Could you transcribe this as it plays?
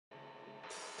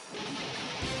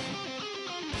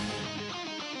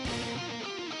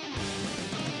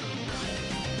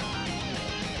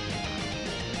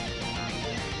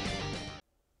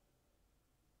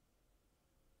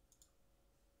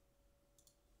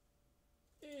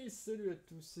Et salut à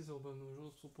tous, c'est Zorobama. Aujourd'hui on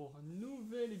se retrouve pour un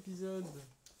nouvel épisode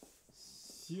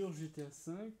sur GTA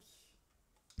 5.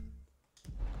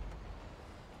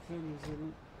 Après nous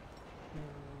allons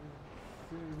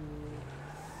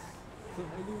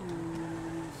aller au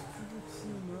studio de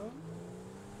cinéma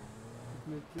avec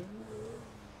Michael.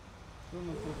 Là on est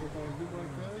en train de préparer deux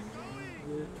braquages.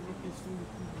 Il y a toujours question du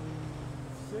coup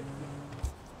du siècle.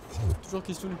 Toujours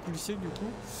question du coup du siècle du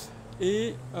coup.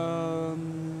 Et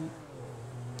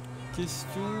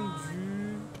question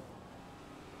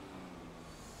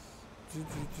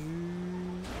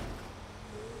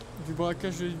du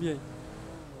braquage de FBI.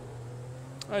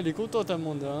 Ah, elle est contente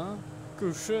Amanda, hein.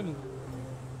 Cochonne.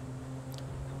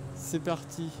 C'est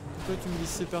parti. Pourquoi tu me dis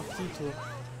c'est parti toi?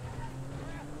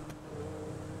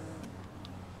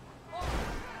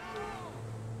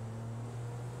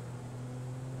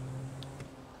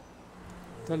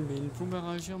 Putain, mais une plombe à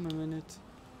réagir ma manette.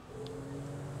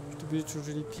 J'ai oublié de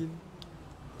changer les piles.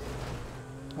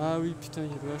 Ah oui, putain,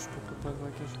 il y a le H pour préparer le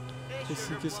braquage.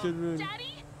 Qu'est-ce qu'elle veut?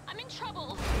 Daddy, I'm in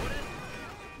trouble.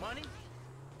 Money?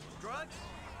 Drugs?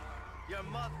 Your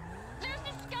mother? There's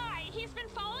this guy. He's been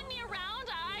following me around.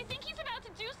 I think he's about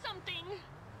to do something.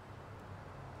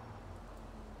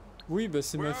 Oui, bah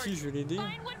c'est ma fille, je vais l'aider.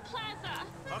 Vinewood Plaza.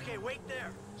 Okay, wait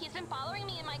there. He's been following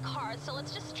me in my car, so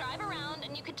let's just drive around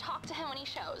and you can talk to him when he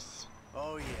shows.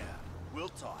 Oh yeah, we'll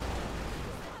talk.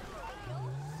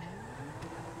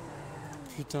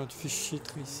 Putain, tu fais chier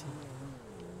Tracy.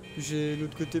 J'ai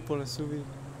l'autre côté pour la sauver.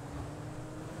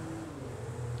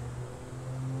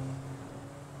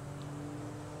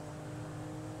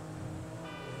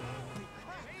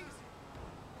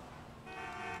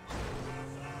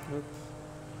 Hop.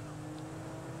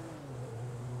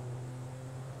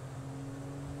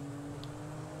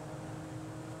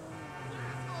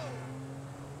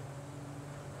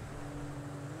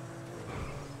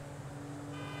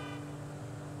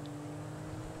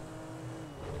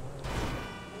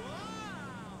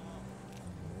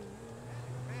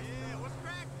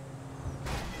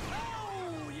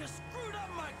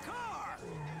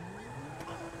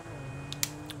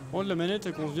 Oh, la manette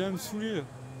elle convient à me saouler là.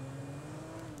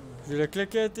 Je vais la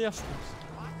claquer à terre je pense.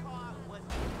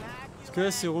 Parce que là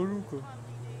c'est relou quoi.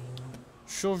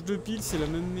 Change de pile, c'est la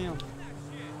même merde.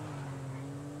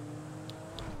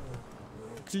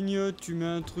 Tu clignotes, tu mets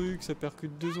un truc, ça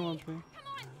percute 2 ans après.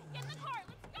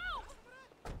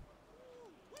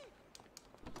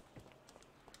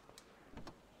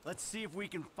 Let's see if we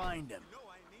can find him.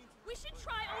 We should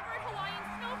try over at Hawaiian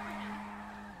Snow for him.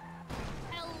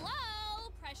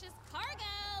 Hello, precious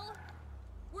cargo.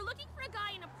 We're looking for a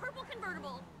guy in a purple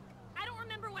convertible. I don't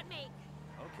remember what make.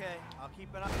 Okay, I'll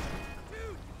keep an eye.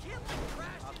 Dude, you can't let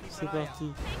crash. I'll keep C'est an eye out.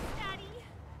 parti. Thanks, Daddy.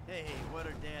 Hey, what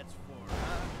are dads for,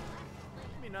 huh?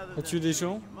 I mean, other As-tu than des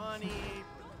gens? money.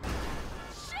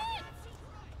 Shit!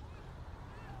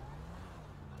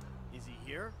 Is he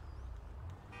here?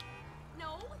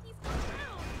 No, he's not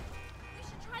around. We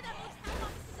should try that motel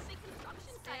opposite the big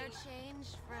construction Fair site. change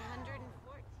for 114.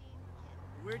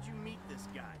 Where'd you meet this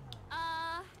guy?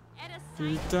 At a site.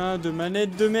 Putain de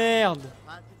manette de merde.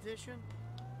 Competition?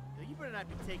 Now, you better not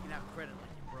be taking out credit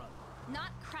like your brother.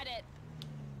 Not credit.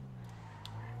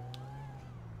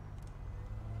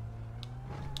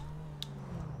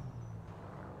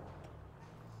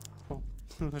 Bon,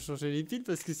 on va changer les piles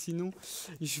parce que sinon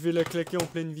je vais la claquer en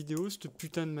pleine vidéo, cette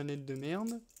putain de manette de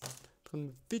merde. En train de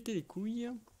me péter les couilles.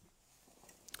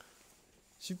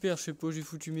 Super, je sais pas, j'ai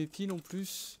foutu mes piles en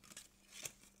plus.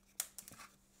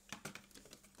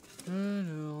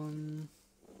 Alors...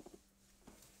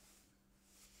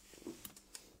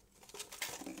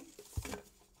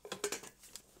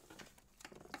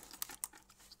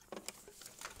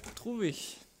 Trouver.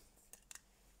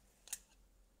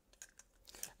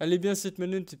 Elle est bien cette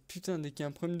manette, putain, dès qu'il y a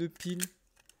un problème de pile,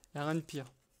 y a rien de pire.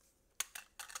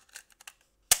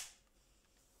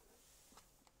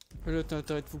 Là t'as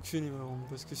intérêt de fonctionner vraiment,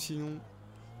 parce que sinon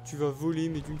tu vas voler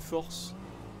mais d'une force.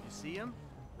 You see him?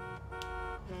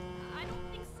 I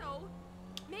don't think so.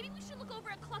 Maybe we should look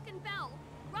over at Cluck and Bell,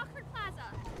 Rockford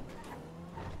Plaza.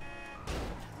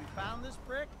 We found this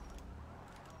brick?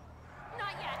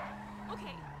 Not yet.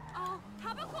 Okay. How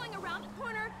about going around the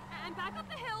corner and back up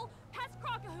the hill past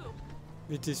Crocahoop?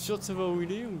 Mais t'es sûr de savoir où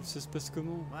il est ou ça se passe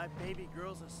comment? My baby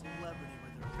girl's a celebrity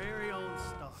with her very own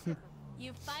stuff.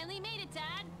 You finally made it,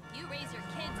 Dad. You raise your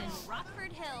kids in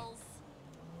Rockford Hills.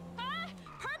 Ah!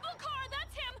 Purple car,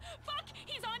 that's him! Fuck!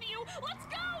 He's on you! Let's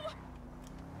go!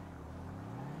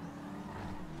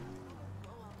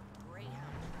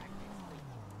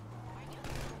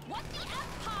 What the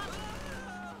F, Pop?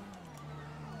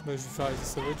 Bah je vais faire arrêter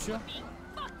sa voiture.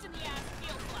 Fucked in the ass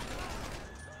feels like.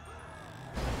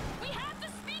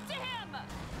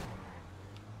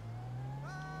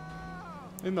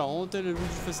 Mais marrant, elle a voulu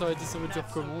que je fasse arrêter sa voiture Not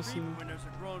so comment creepy sinon. when there's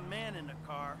a grown man in the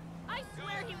car. I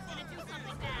swear he was gonna do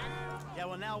something bad. Yeah,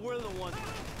 well now we're the ones.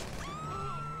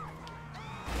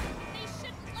 They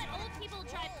shouldn't let old people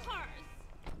drive cars.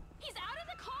 He's out of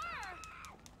the car.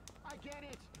 I get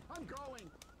it. I'm going.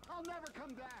 I'll never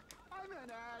come back. I'm an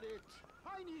addict.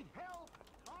 I need help.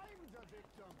 I'm the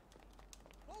victim.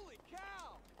 Holy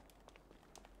cow!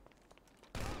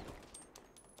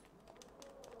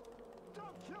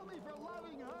 Don't kill me for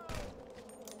loving her.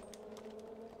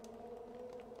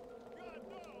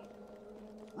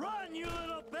 Run, you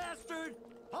little bastard!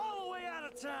 All the way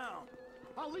out of town!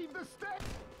 I'll leave the stick.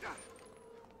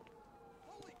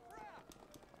 Holy crap!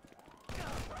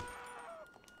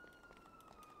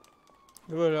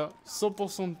 Et voilà,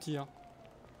 100% de tir.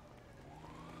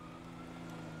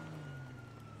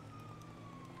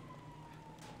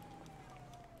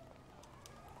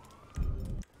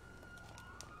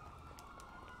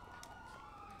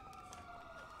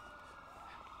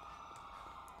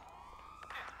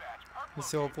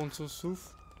 Essayer de reprendre son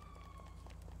souffle.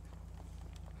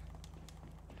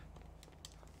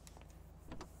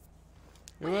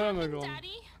 Et voilà ma grande.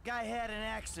 Daddy? Guy had an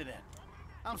accident.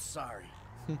 I'm sorry.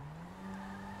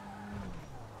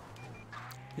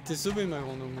 Et t'es sauvé ma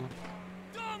grande au moins.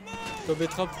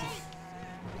 T'embêteras plus.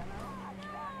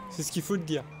 C'est ce qu'il faut te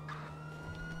dire.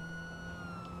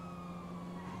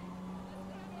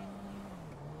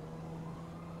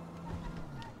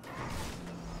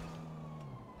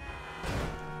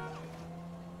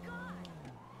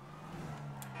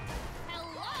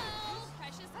 Hello,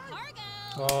 precious cargo.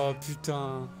 Oh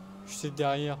putain, j'étais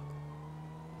derrière.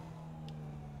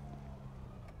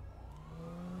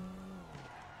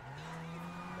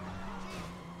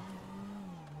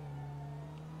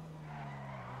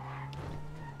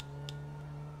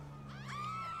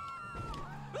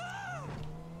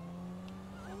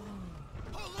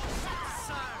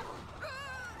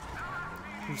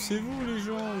 Poussez-vous les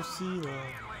gens aussi là.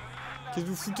 Qu'est-ce que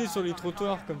vous foutez sur les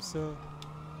trottoirs comme ça?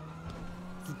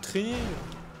 Vous traînez là.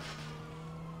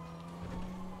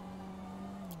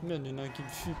 Merde, il y en a un qui me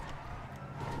fuit.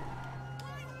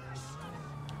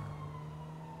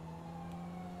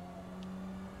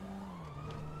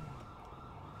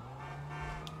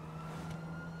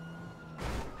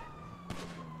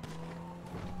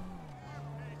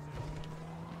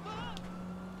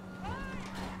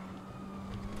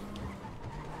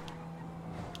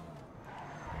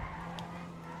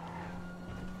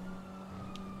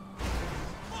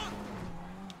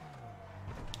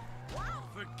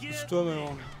 Pousse-toi ma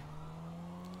grande.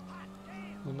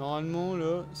 Bon, normalement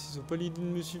là, s'ils ont pas l'idée de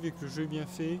me suivre et que le jeu est bien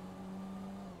fait,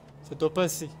 ça doit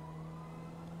passer.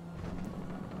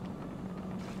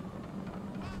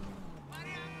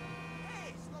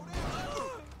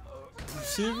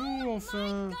 Poussez-vous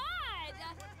enfin.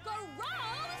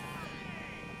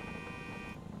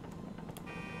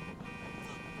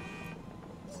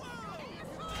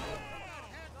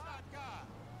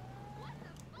 God,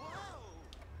 gross.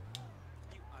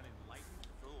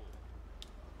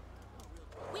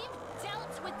 We've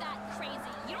dealt with that crazy.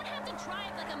 You don't have to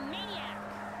drive like a maniac.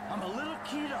 I'm a little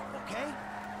keyed up, okay?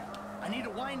 I need to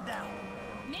wind down.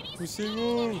 Maybe Poussez-vous.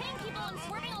 speeding and hitting people and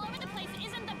swerving all over the place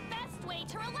isn't the best way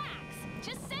to relax.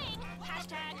 Just saying.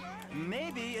 Hashtag.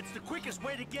 Maybe it's the quickest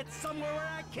way to get somewhere where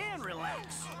I can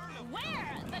relax.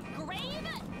 Where? The grave?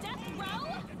 Death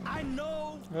row? I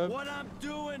know Yep. what I'm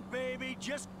doing, baby.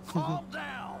 Just calm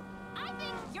down. I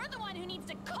think you're the one who needs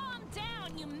to calm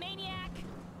down, you maniac.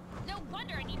 No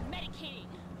wonder I need medicating.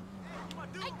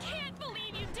 I can't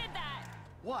believe you did that.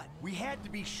 What? We had to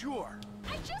be sure.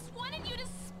 I just wanted you to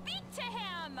speak to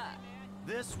him.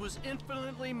 This was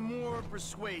infinitely more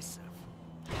persuasive.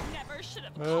 I never should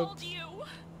have Yep. called you.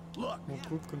 Look, On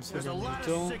coupe comme ça there's a gagne lot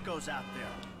du of temps. sickos out there.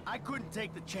 I couldn't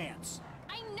take the chance.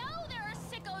 I know there are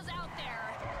sickos out there.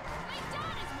 My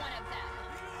dad is one of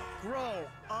them. Grow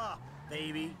up,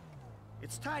 baby.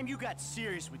 It's time you got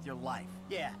serious with your life.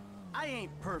 Yeah, I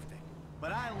ain't perfect,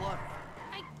 but I love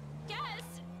you. I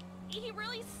guess he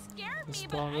really scared me, It's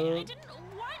but I probably- didn't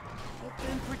want. Well,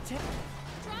 then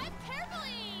Drive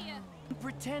carefully.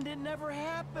 pretend it never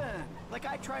happened. Like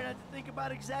I try not to think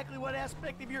about exactly what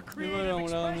aspect of your Et creative voilà, on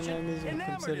l'a ramené à la expression maison, comme ça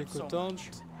enamored elle est him so contente.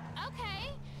 much.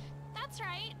 Okay, that's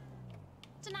right.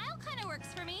 Denial kind of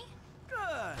works for me.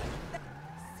 Good.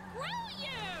 Screw you!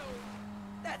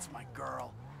 That's my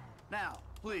girl. Now,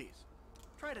 please,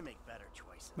 try to make better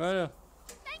choices. Voilà,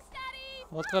 Thanks, Daddy.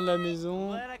 rentre à la maison.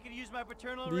 Glad I could use my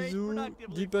paternal rage Bisous.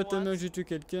 productively Dis pas à for ta mère que once. j'ai tué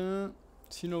quelqu'un.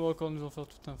 Sinon on va encore nous en faire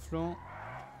tout un flanc.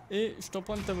 Et je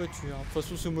t'emprunte ta voiture. De toute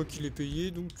façon c'est moi qui l'ai payé,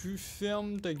 donc tu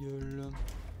fermes ta gueule.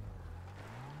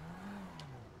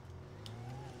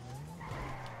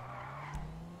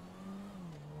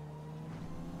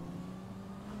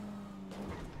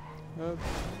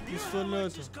 pousse-toi de là,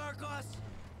 toi.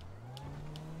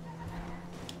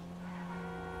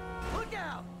 Look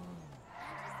out!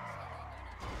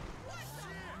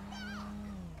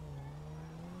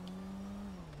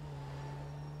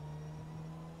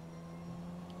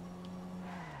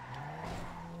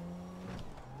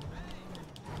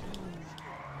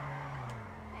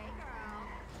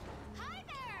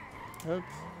 Hop.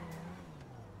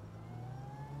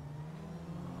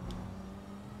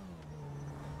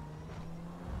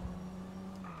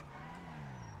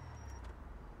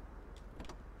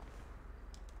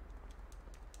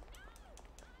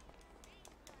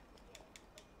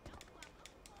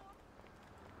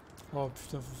 Oh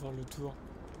putain, faut faire le tour.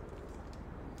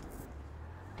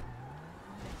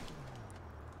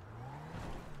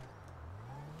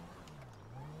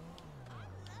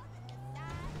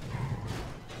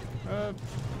 Hop.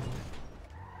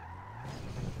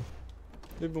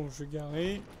 C'est bon, je vais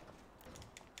garer.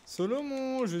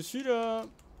 Solomon, je suis là.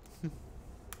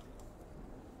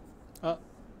 Ah.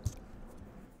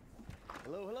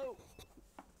 Hello, hello.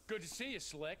 Good to see you,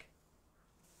 Slick.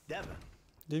 Devin,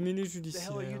 Démêlés what the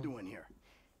hell are you judiciaires. doing here?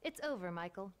 It's over,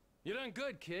 Michael. You done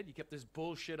good, kid. You kept this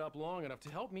bullshit up long enough to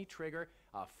help me trigger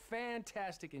a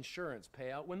fantastic insurance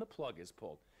payout when the plug is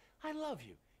pulled. I love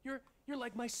you. You're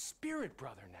like my spirit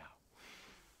brother now.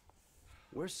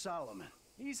 Where's Solomon?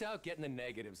 He's out getting the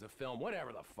negatives of film,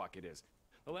 whatever the fuck it is.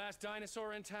 The last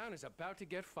dinosaur in town is about to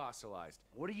get fossilized.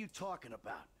 What are you talking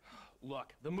about?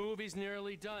 Look, the movie's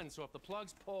nearly done, so if the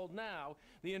plug's pulled now,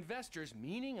 the investors,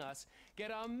 meaning us, get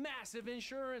a massive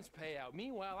insurance payout.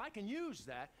 Meanwhile, I can use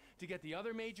that to get the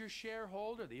other major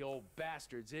shareholder, the old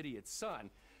bastard's idiot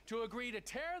son, to agree to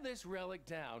tear this relic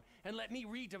down and let me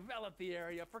redevelop the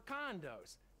area for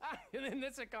condos. And in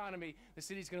this economy, the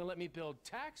city's gonna let me build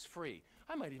tax-free.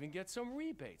 I might even get some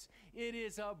rebates. It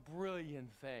is a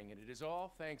brilliant thing, and it is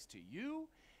all thanks to you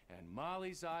and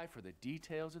Molly's eye for the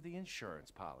details of the insurance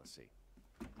policy.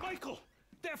 Michael,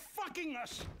 they're fucking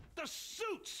us! The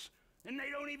suits! And they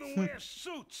don't even wear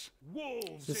suits!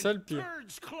 Wolves C'est ça le in pire.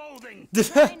 birds' clothing!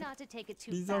 Try not to take it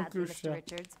too Les badly, encloches. Mr.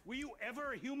 Richards. Were you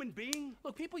ever a human being?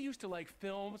 Look, people used to like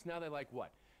films, now they like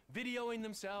what? Videoing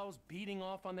themselves, beating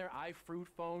off on their iFruit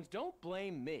phones. Don't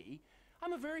blame me.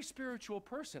 I'm a very spiritual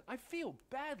person. I feel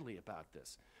badly about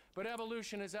this. But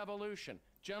evolution is evolution.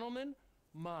 Gentlemen,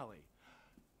 Molly,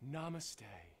 namaste.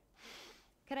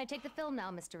 Can I take the film now,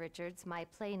 Mr. Richards? My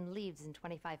plane leaves in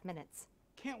 25 minutes.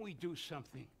 Can't we do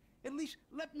something? At least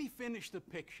let me finish the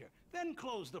picture, then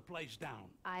close the place down.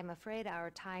 I'm afraid our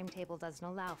timetable doesn't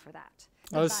allow for that.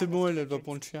 Ah, c'est Goodbye, bon, Mr. elle va Richards.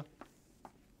 prendre cher.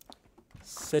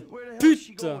 Cette Where the hell is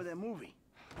she pute! going with that movie?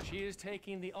 She is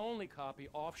taking the only copy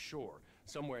offshore,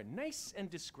 somewhere nice and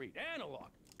discreet. Analog.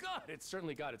 God, it's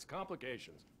certainly got its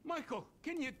complications. Michael,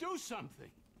 can you do something?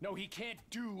 No, he can't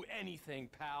do anything,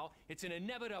 pal. It's an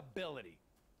inevitability.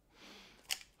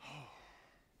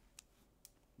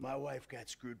 My wife got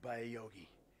screwed by a yogi.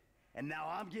 And now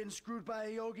I'm getting screwed by a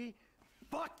yogi?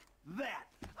 Fuck that!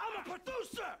 I'm a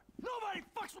producer! Nobody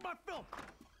fucks with my film!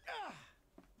 Ah.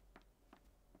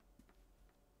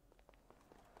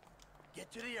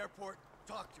 Get to the airport,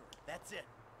 talk to her. That's it.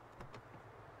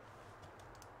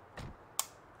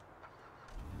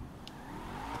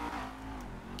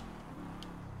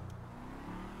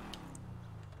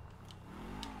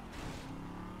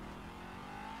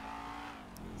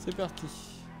 C'est parti.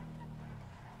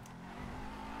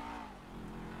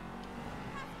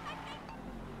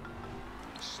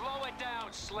 Slow it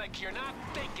down, Slick. You're not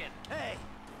thinking. Hey,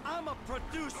 I'm a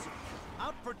producer.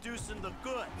 I'm producing the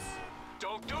goods.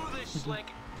 Don't do this, Slick.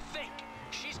 Think.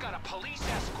 She's got a police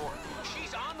escort.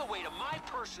 She's on the way to my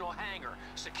personal hangar.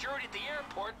 Security at the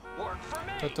airport work for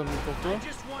me. Attends, mais pour toi. I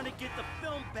just want to get the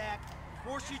film back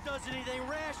before she does anything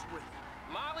rash with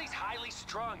it. Molly's highly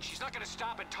strung. She's not gonna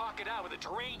stop and talk it out with a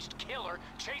deranged killer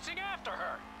chasing after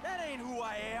her. That ain't who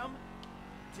I am.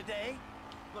 Today,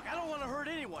 look, I don't want to hurt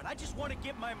anyone. I just want to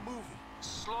get my movie.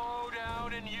 Slow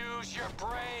down and use your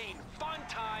brain. Fun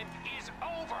time is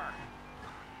over.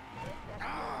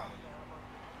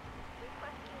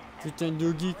 Putain de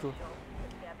yogi, quoi.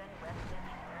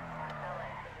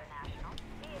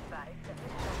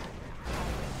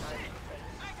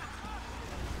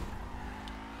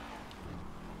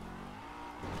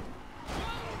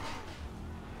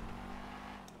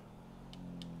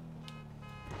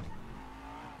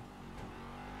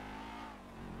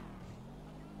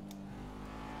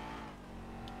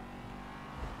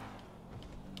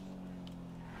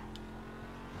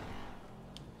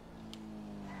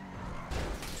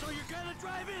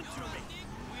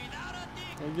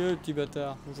 Ta gueule, petit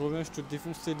bâtard. Quand je reviens, je te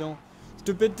défonce tes dents. Je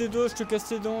te pète tes doigts, je te casse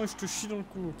tes dents et je te chie dans le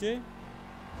cou, ok?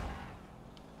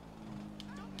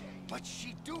 What's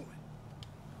she doing?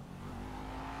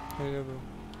 Allez là-bas.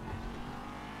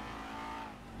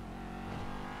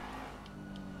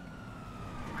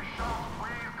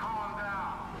 Please calm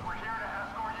down. We're here to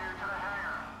escort you to the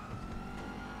hangar.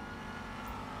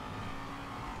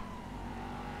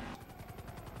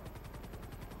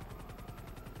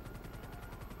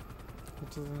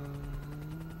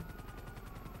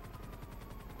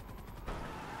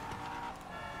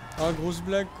 Ah, grosse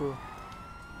blague quoi.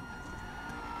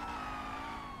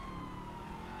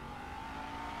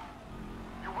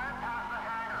 You went past the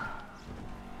hangar.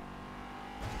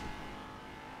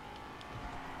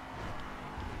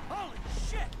 Holy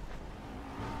shit!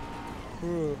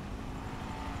 Oh.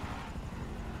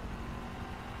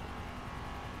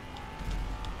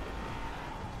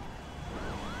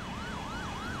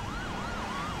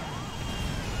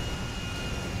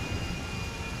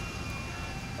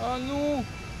 Ah non!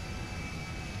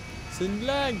 C'est une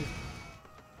blague!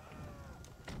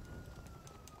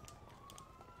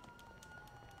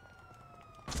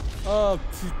 Oh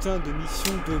putain de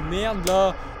mission de merde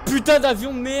là! Putain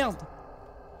d'avion de merde!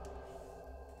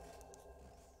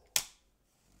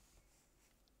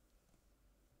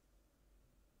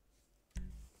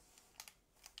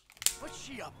 What's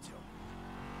she up to?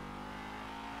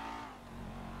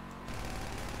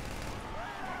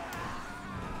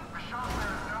 Michelle,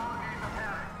 there's no need to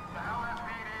panic. The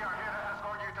LSPD are here to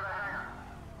escort you to the hangar.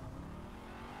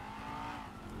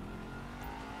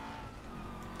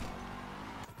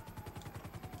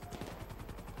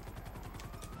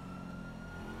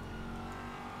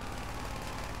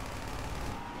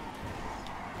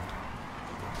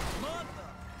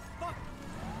 Motherfucker!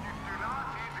 You do not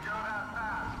need to go that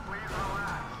fast. Please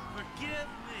relax. Forgive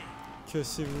me!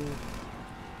 Cassez-vous.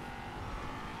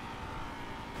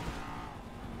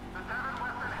 The Devon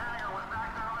Weston hangar was back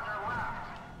there on your left.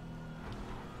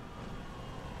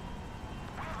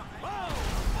 Whoa!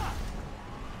 Fuck!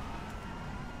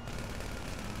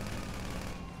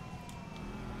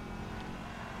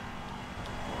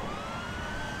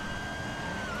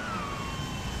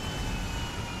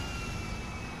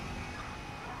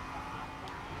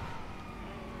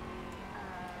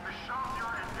 Michelle,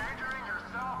 you're endangering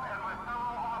yourself and my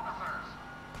fellow officers.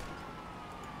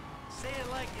 Say it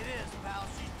like it is, pal.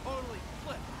 She's totally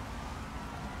flipped.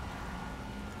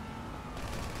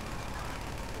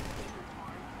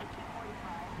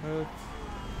 Hop.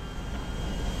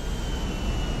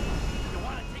 You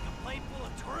want to take a plane full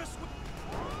of tourists with...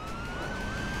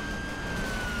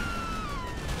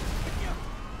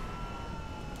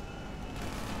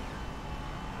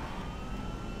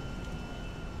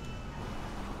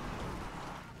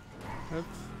 Hop.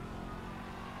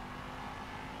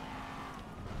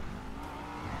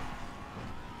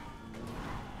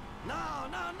 No,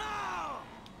 no, no!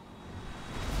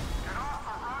 Get off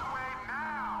the runway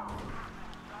now!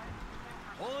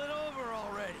 Pull it over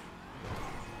already.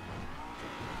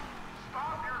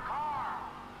 Stop your car!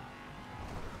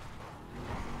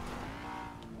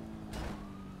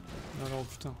 Ah non,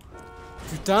 putain.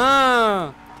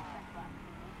 Putain!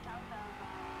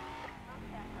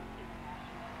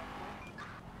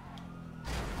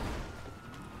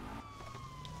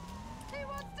 He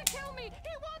wants to kill me!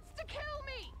 He wants to kill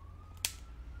me!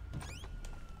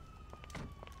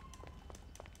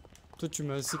 Toi, tu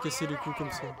m'as assez cassé les couilles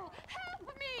comme ça.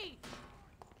 Help me!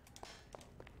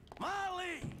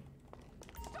 Molly!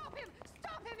 Stop him!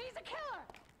 Stop him! He's a killer!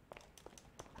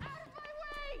 Out of my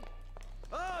way!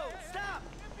 Oh, stop!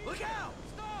 Look out!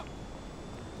 Stop!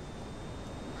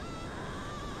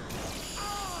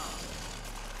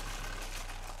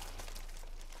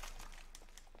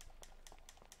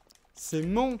 C'est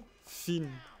mon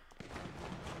film.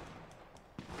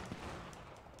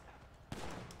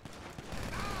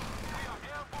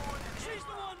 She's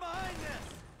the one behind this!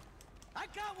 I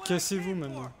got what I Cassez-vous came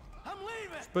maintenant. for. I'm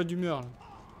leaving! Pas d'humeur là.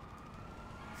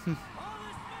 All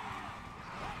this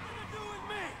nothing to do with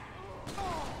me!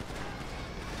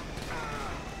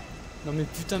 Non mais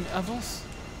putain, mais avance.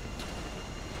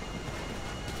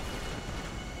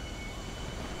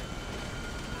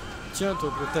 Tiens toi,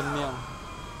 gros tas de merde.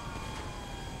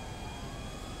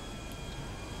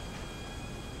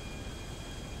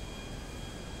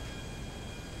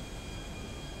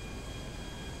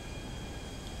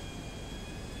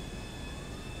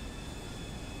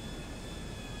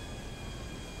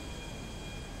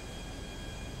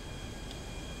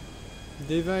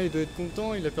 Devin, il doit être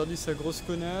content, il a perdu sa grosse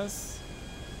connasse.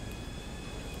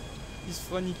 Il se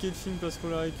fera niquer le film parce qu'on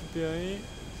l'a récupéré.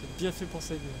 C'est bien fait pour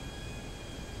sa gueule.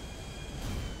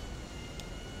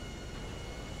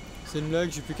 C'est une blague,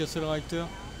 j'ai pu casser le réacteur.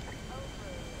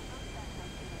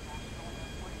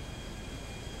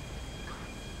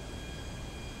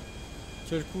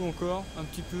 Tiens le coup encore, un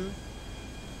petit peu.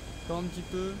 Encore un petit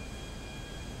peu.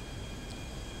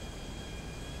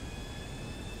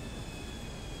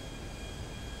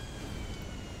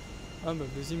 Ah bah le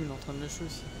deuxième il est en train de lâcher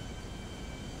aussi.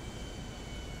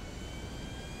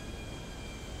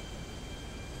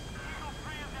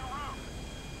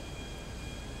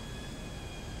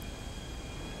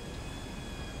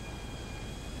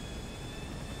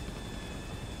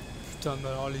 Putain mais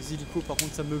alors les hélicos par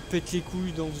contre ça me pète les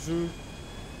couilles dans ce jeu.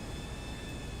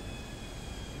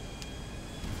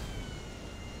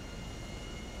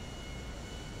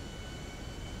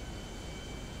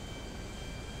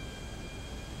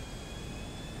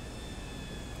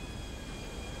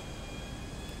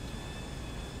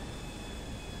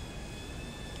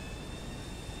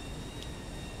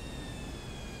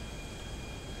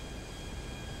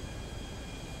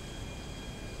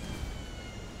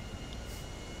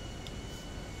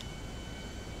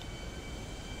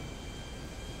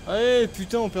 Allez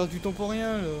putain on perd du temps pour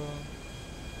rien là.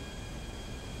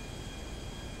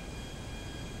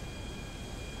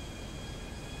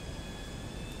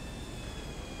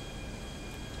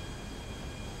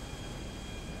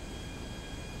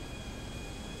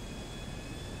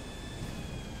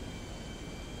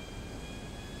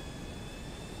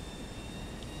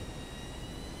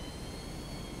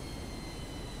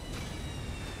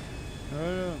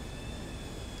 Voilà.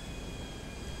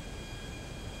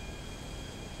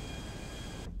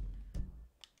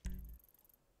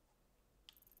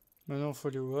 Maintenant, il faut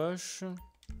aller au H. I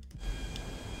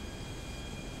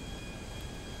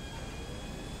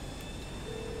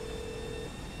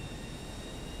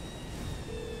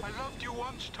loved you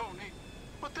once, Tony,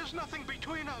 but there's nothing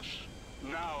between us.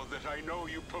 Now that I know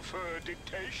you prefer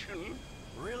dictation.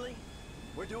 Really?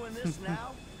 We're doing this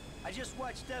now? I just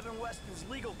watched Devin Weston's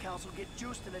legal counsel get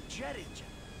juiced in a jet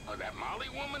engine. Oh, that Molly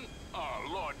woman? Oh,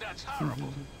 Lord, that's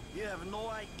horrible. You have no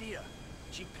idea.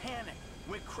 She panicked,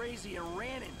 went crazy, and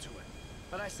ran into it.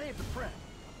 But I saved the print,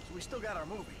 so we still got our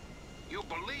movie. You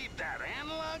believe that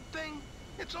analog thing?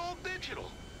 It's all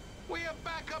digital. We have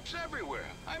backups everywhere.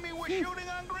 I mean, we're shooting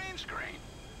on green screen.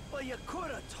 Well, you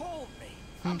could have told me.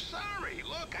 I'm sorry.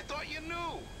 Look, I thought you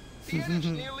knew. The edit's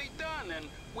nearly done, and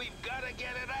we've got to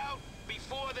get it out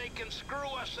before they can screw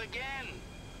us again.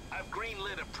 I've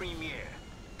greenlit a premiere.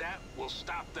 That will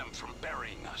stop them from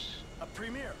burying us. A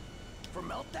premiere? For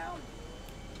Meltdown?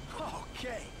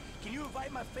 Okay. Can you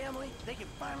invite my family? They can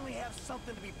finally have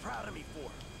something to be proud of me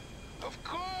for. Of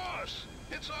course!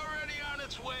 It's already on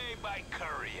its way by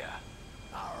courier.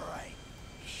 All right.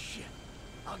 Shit.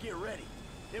 I'll get ready.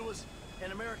 It was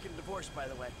an American Divorce, by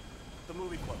the way. The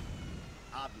movie quote.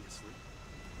 Obviously.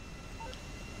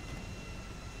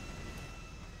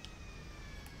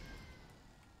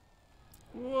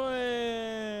 Ouais.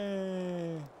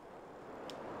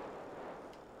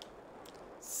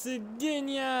 C'est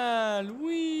génial.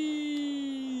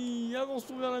 Oui.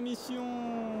 Avançons vers la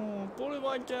mission. Pour le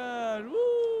braquage.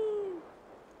 Wouh.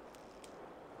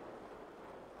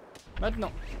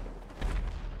 Maintenant.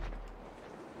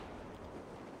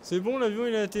 C'est bon, l'avion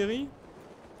il a atterri.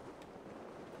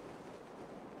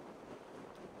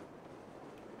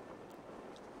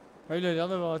 Ah, il a l'air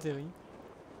d'avoir atterri.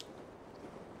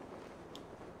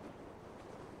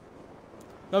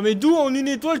 Non mais d'où en une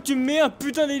étoile tu me mets un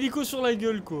putain d'hélico sur la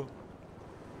gueule quoi.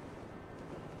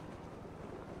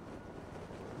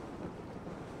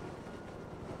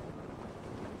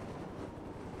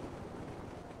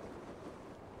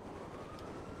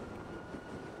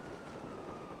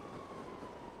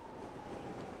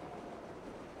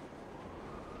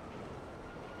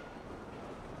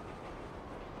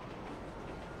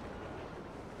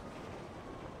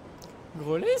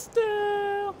 Gros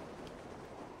Lester.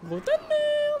 Gros tas de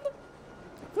merde.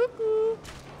 Coucou.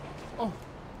 Oh.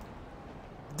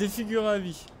 Défiguré à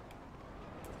vie.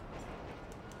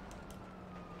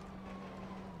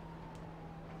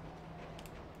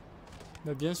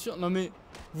 Bah bien sûr. Non mais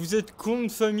vous êtes con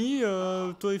de famille,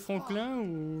 toi et Franklin,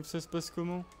 ou ça se passe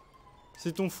comment?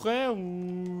 C'est ton frère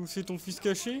ou c'est ton fils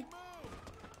caché?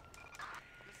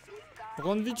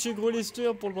 Rentre vite chez Gros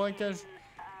Lester pour le braquage.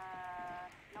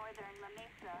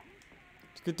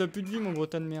 Parce que t'as plus de vie, mon gros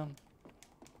tas de merde.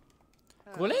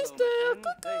 Gros Lester,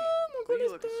 coucou, mon gros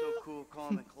Lester. So cool,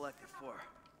 calm and collected for?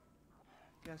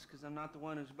 Guess because I'm not the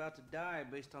one who's about to die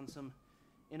based on some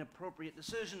inappropriate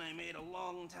decision I made a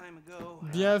long time ago.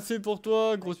 Bien fait pour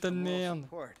toi, gros tas de merde.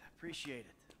 Appreciate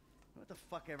it. What the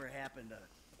fuck ever happened to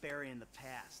burying the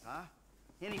past, huh?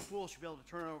 Any fool should be able to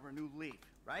turn over a new leaf,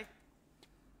 right?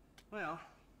 Well,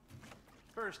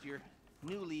 first, your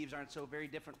new leaves aren't so very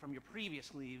different from your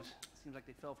previous leaves. Seems like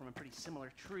they fell from a pretty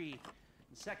similar tree.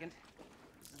 And second,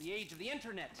 This is the age of the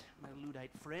internet, my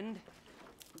Luddite friend.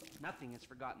 Nothing is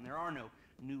forgotten. There are no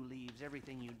new leaves.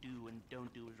 Everything you do and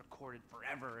don't do is recorded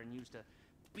forever and used to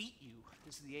beat you.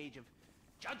 This is the age of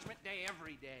Judgment Day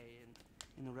every day. And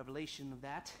in the revelation of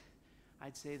that,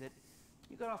 I'd say that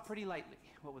you got off pretty lightly.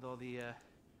 What with all the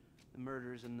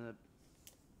murders and the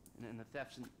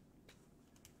thefts and...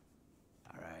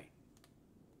 All right.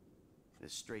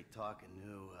 This straight talking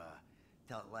new,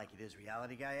 tell it like it is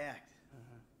reality guy act.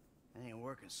 That ain't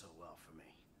working so well for me.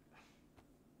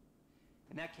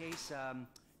 In that case,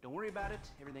 don't worry about it.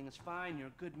 Everything is fine. You're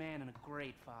a good man and a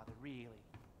great father, really.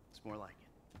 It's more like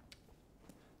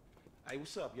it. Hey,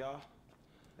 what's up, y'all?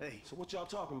 Hey, So what y'all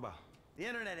talking about? the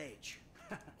internet age.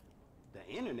 The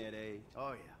internet age?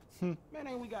 Oh, yeah. Man,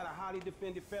 ain't we got a highly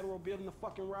defended federal building to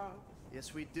fucking rob?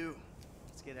 Yes, we do.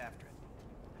 Let's get after it.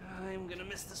 I'm gonna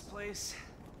miss this place.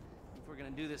 If we're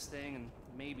gonna do this thing and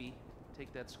maybe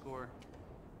take that score,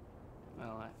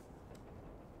 well,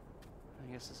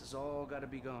 I guess this has all gotta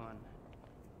be gone.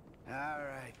 All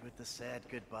right, with the sad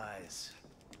goodbyes.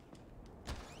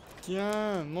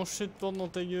 Tiens, manche de porte dans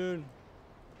ta gueule.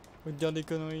 Faut te dire des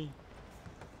conneries.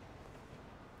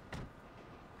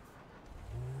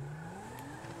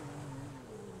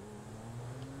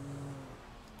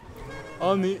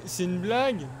 Oh mais c'est une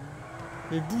blague.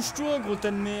 Mais bouge-toi gros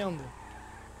tas de merde.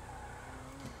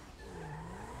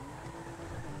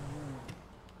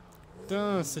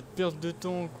 Putain, cette perte de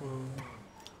temps quoi.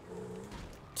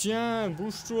 Tiens,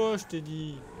 bouge-toi, je t'ai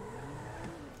dit.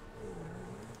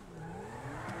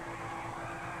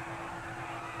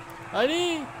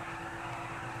 Allez!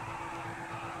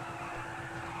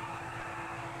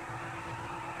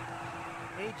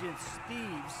 Agent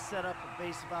Steve set up a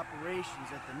base of operations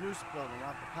at the Noose building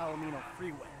off the Palomino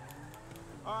Freeway.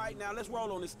 All right, now let's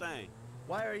roll on this thing.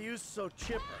 Why are you so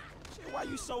chipper? Shit, why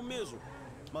you so miserable?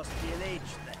 Must be an age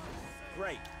thing.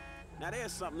 Great. Now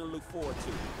there's something to look forward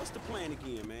to. What's the plan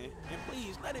again, man? And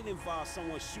please, let it involve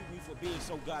someone shooting you for being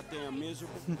so goddamn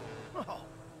miserable. Oh,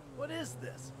 what is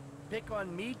this? Pick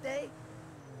on me day?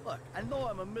 Look, I know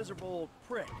I'm a miserable old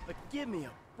prick, but give me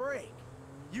a break.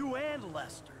 You and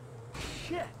Lester.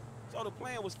 Shit. So the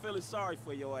plan was feeling sorry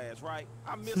for your ass, right?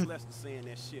 I miss Lester saying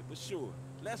that shit, but sure.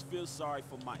 Let's feel sorry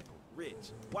for Michael.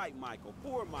 Rich, white Michael,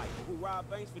 poor Michael, who robbed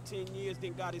banks for 10 years,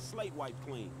 then got his slate wiped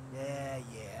clean. Yeah.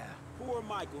 Poor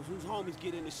Michaels, whose homies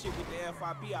get in the shit with the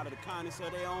FIB out of the kindness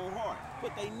of their own heart.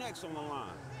 Put their necks on the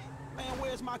line. Man,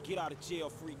 where's my get out of jail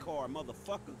free card,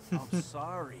 motherfucker? I'm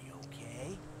sorry, okay?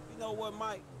 You know what,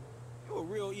 Mike? You're a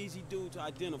real easy dude to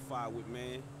identify with,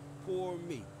 man. Poor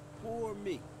me. Poor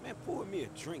me. Man, pour me a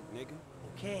drink, nigga.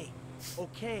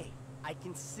 Okay. I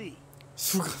can see.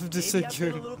 Sous grave de sa Maybe I've been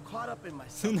a gueule. little caught up in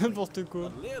C'est myself. n'importe quoi. A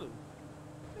little.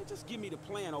 Man, just give me the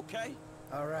plan, okay?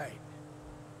 All right.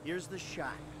 Here's the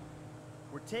shot.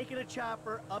 We're taking a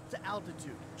chopper up to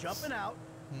altitude, jumping out,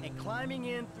 and climbing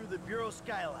in through the Bureau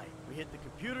skylight. We hit the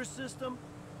computer system.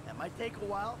 That might take a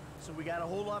while, so we gotta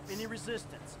hold off any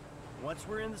resistance. Once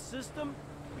we're in the system,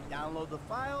 we download the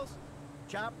files,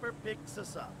 chopper picks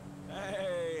us up.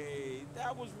 Hey,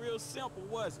 that was real simple,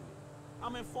 wasn't it?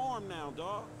 I'm informed now,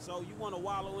 dog. So you want to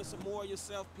wallow in some more of your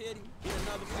self-pity? Get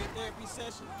another free therapy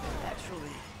session?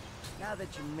 Actually, now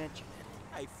that you mention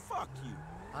it, Hey, fuck you.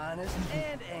 honest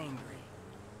and angry.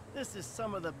 This is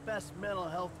some of the best mental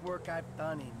health work I've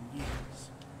done in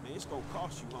years. Man, it's gonna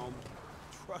cost you, homie.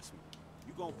 Trust me.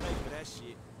 You gonna pay for that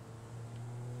shit.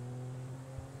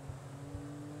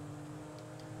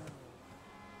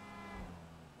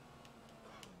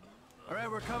 All right,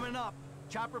 we're coming up.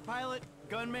 Chopper pilot,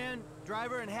 gunman,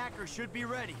 driver, and hacker should be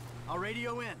ready. I'll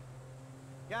radio in.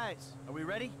 Guys, are we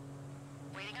ready?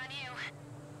 Waiting on you.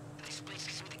 This place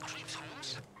gives me the creeps,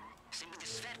 Holmes. Same with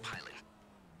this Fed pilot.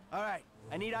 All right,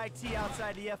 I need IT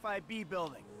outside the FIB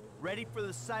building. Ready for the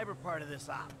cyber part of this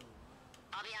op.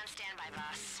 I'll be on standby,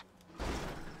 boss.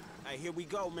 Hey, here we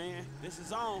go, man. This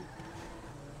is on.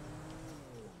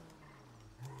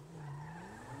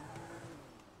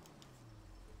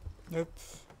 Hop.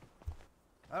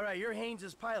 All right, you're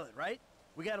Haynes' pilot, right?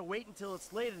 We gotta wait until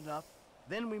it's late enough,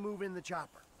 then we move in the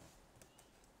chopper.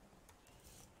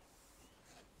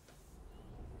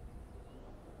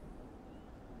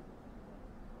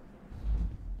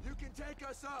 You can take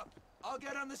us up. I'll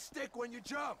get on the stick when you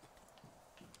jump.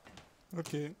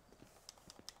 Ok.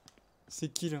 C'est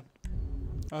qui là?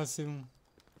 Ah c'est bon.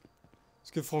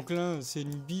 Parce que Franklin c'est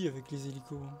une bille avec les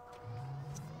hélicos.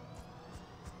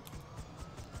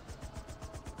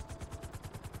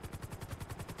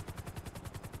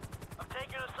 I'm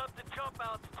taking us up to jump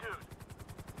altitude.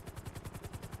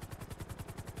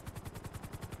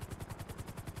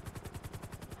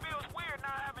 Feels weird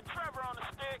not having Trevor on the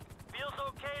stick. Feels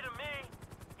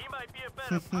you a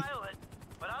better pilot,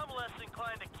 but I'm less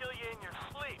inclined to kill you in your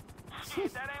sleep.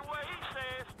 Shit, that ain't what he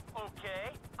says.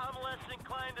 Okay, I'm less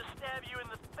inclined to stab you in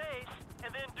the face and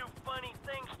then do funny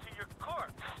things to your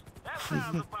corpse. That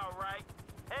sounds about right.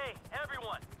 Hey,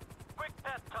 everyone, quick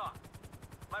pep talk.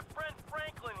 My friend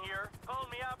Franklin here called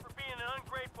me out for being an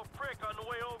ungrateful prick on the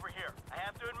way over here. I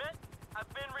have to admit, I've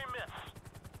been remiss.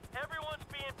 Everyone's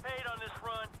being paid on this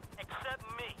run except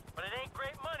me. But it ain't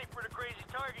great money for the crazy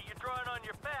target you're drawing on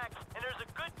your back, and there's a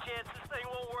good chance this thing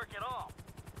won't work at all.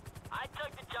 I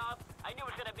took the job. I knew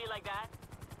it was gonna be like that.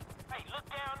 Hey, look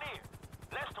down there.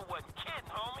 Lester wasn't kidding,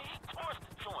 homie. He tossed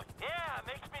the joint. Yeah,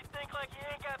 makes me think like he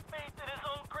ain't got faith in his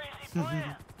own crazy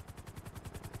plan.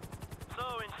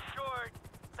 So, in short,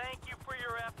 thank you for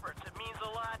your efforts. It means a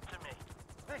lot to me.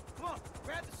 Hey, come on,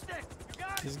 grab the stick. You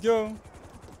got it? Let's go. You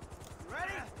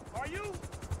ready? Are you? You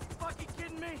fucking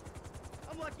kidding me?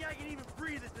 I'm lucky I can even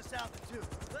breathe at this altitude.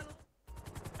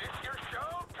 Is your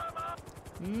show come up?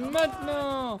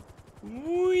 Maintenant.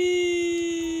 Oui.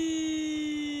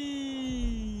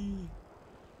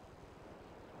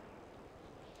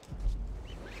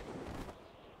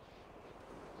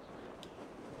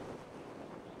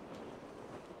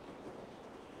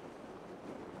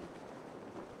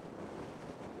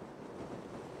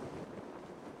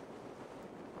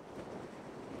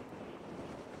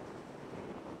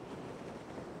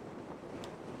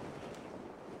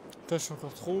 Putain, je suis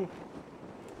encore trop haut.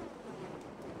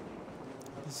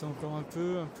 C'est encore un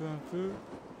peu.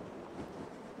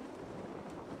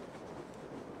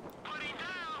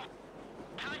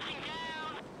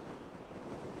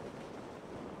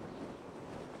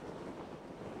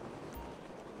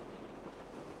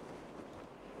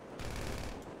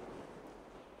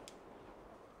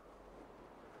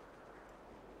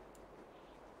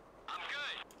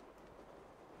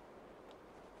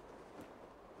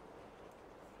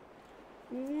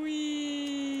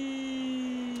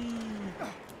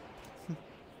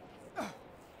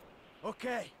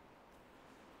 Okay.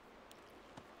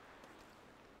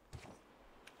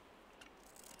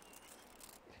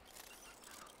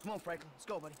 Come on, Franklin. Let's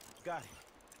go, buddy. Got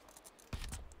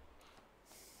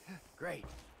it. Great.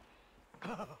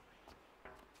 Better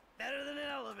than an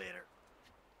elevator.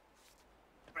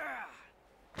 Fuck.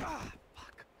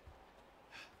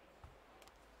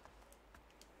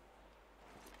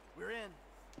 We're in.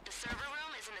 The server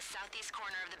room is in the southeast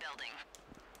corner of the building.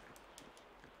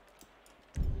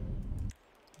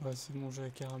 Ouais, c'est bon, j'ai la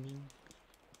carabine.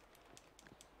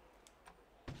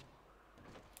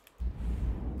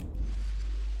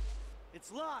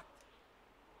 It's locked.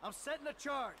 I'm setting a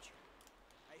charge.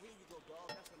 Hey, here you go, dog.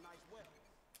 That's a nice weapon.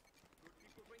 Good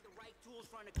people bring the right tools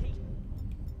for an occasion.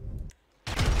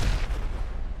 The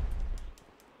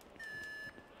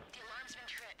alarm's been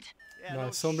tripped. Yeah, Bah, no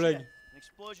sans shit. blague. An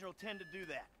explosion will tend to do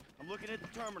that. I'm looking at the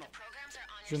terminal. Programs are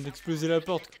on Je viens your cell d'exploser phone la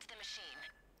porte. connected to the machine.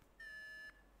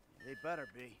 They better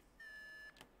be.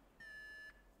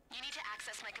 You need to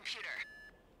access my computer.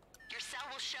 Your cell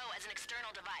will show as an external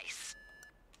device.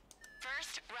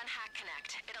 First, run Hack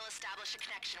Connect. It'll establish a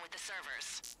connection with the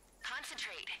servers.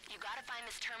 Concentrate. You gotta find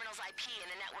this terminal's IP in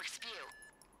the network's view.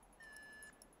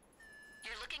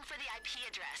 You're looking for the IP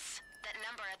address, that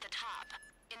number at the top,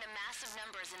 in the mass of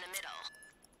numbers in the middle.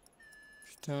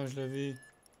 Putain, je l'avais.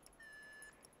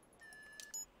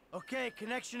 Okay,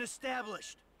 connection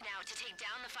established. Now, to take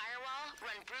down the firewall,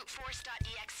 run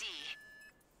bruteforce.exe.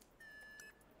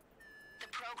 The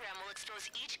program will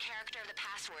expose each character of the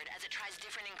password as it tries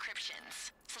different encryptions.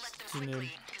 Select them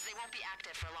quickly, because they won't be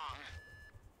active for long.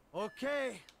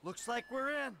 Okay, looks like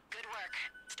we're in. Good work.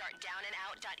 Start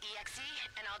downandout.exe,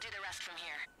 and I'll do the rest from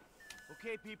here.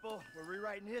 Okay, people, we're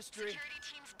rewriting history. Security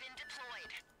team's been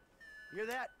deployed. Hear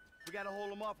that? We gotta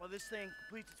hold them off while this thing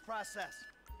completes its process.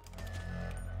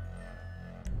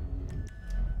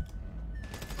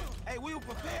 Hey, we were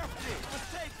prepared for this.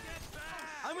 Let's take it.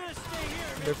 I'm gonna stay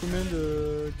here. Il a combien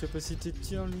de capacité de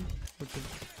tir lui? Ok.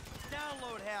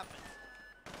 Download happens.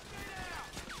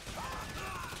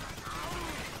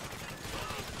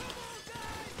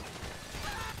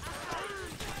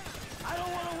 I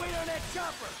don't want to wait on that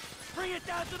chopper. Bring it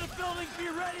down to the building. Be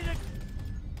ready to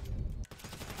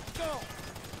go.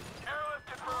 Airlift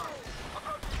confirmed.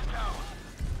 Approaching the tower.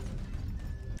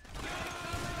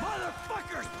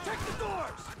 Motherfuckers, check the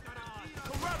doors.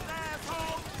 Corrupt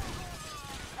asshole!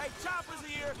 Hey, Chopper's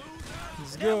here!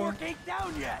 Let's go. Network ain't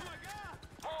down yet.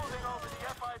 Holding over the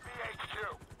FIB HQ.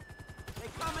 They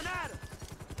coming at us!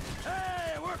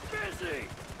 Hey, we're busy.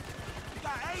 We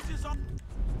got agents on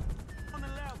the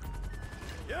level.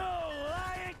 Yo,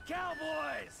 lying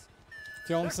cowboys.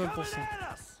 They're 45%. coming at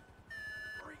us.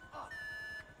 Hurry up.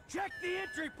 Check the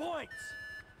entry points.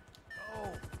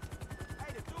 Oh.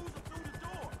 Hey, the dudes are through the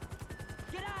door.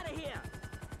 Get out of here!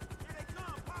 Here they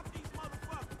come. Pop these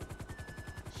motherfuckers.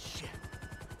 Shit.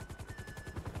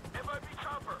 FIB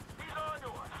chopper, he's on to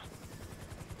us.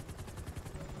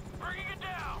 Bringing it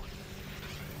down.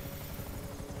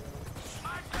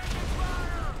 I'm taking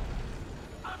fire.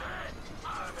 I'm hit.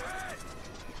 I'm hit.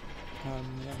 Ah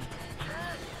merde.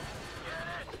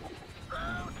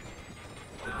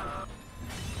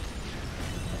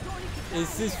 Et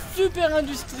c'est Super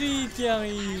Industrie qui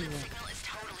arrive.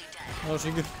 Non,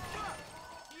 j'ai gueule.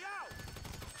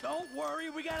 Don't worry,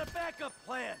 we got a backup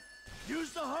plan.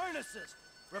 Use the harnesses.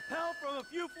 Rappel from a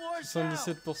few floors down.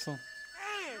 77%. Man,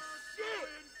 shit!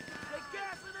 They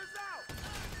gassing us out!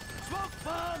 Smoke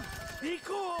bomb! Be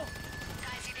cool!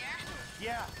 Guys, you there?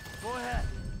 Yeah, go ahead.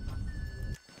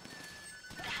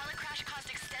 The helicrash caused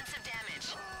extensive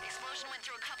damage. The explosion went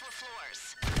through a couple of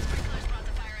floors. Sprinklers brought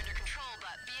the fire under control,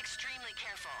 but be extremely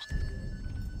careful.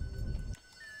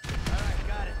 Alright,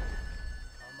 got it.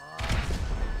 Come on.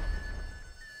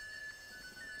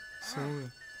 C'est où?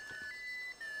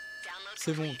 Download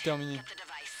C'est bon, complete. terminé. Get the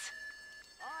device.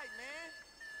 Alright, man.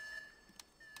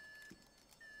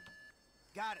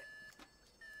 Got it.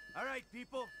 Alright,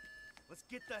 people. Let's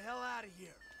get the hell out of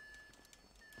here.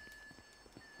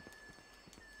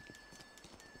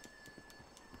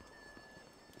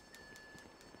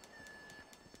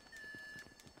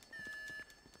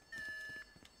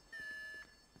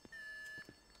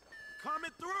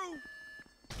 Coming through.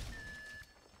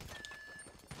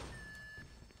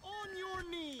 On your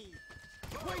knees.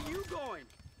 Where you going?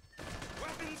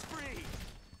 Weapons free.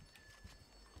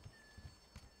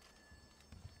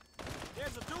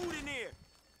 There's a dude in here.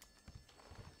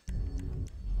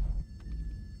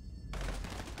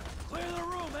 Clear the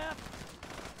room, F.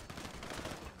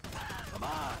 Come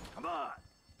on, come on.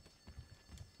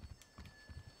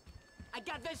 I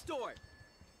got this door!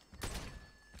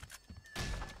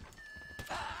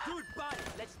 Dude, body,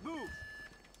 let's move!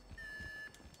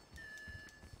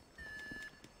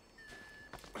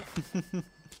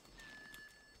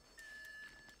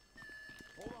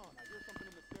 Hold on, I hear something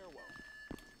in the stairwell.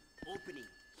 Opening.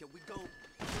 Here we go.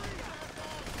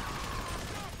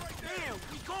 Damn,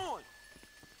 we going!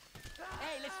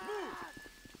 Hey, let's move!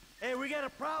 Hey, we got a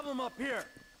problem up here.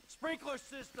 Sprinkler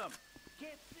system.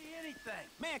 Can't see anything.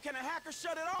 Man, can a hacker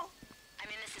shut it off? I'm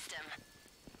in the system.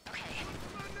 Okay.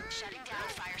 Shutting down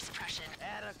fire suppression.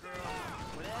 Atta girl.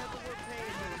 Whatever we're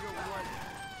paying you, you're one.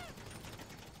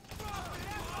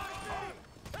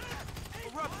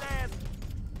 Erupt ass!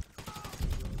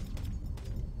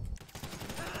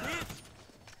 Bitch!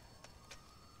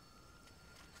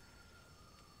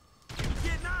 We're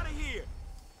getting out of here!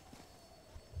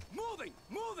 Moving!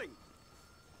 Moving!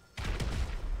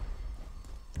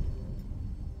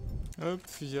 Hop,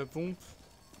 fusil à pompe.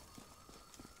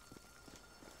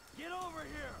 Get over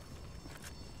here.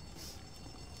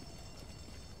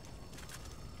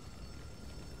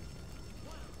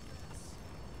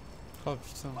 Oh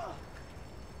putain.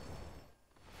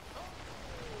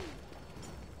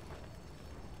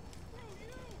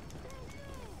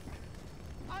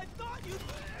 I thought you...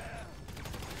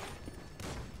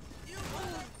 You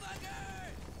motherfucker!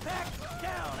 Back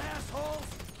down, assholes.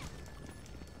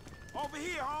 Over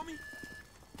here, homie!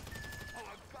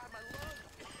 Oh, God, my lung!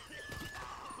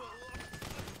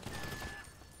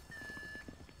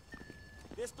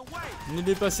 It's the way!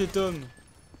 N'aidez pas cet homme.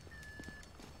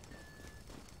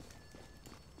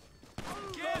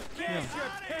 Get your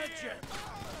attention.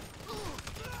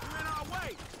 You're in our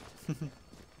way!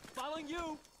 Following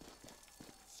you!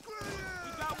 We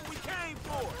got what we came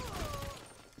for!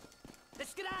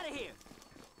 Let's get out of here!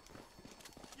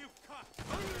 You cut!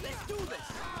 Let's do this!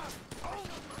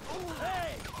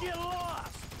 Hey, get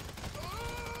lost.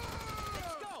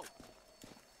 Let's go!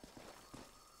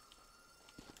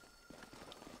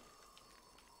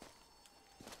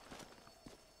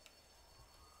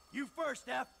 You first,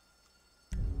 F.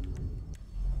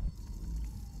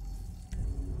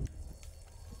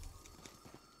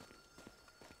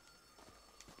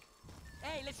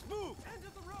 Hey, let's move! End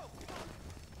of the rope!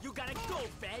 You gotta go,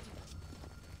 Fed!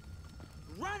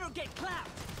 Run or get clapped!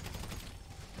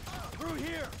 Through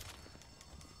here.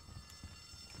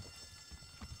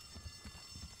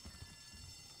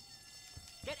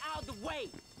 Get out of the way!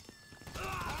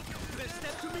 Gonna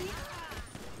step to me?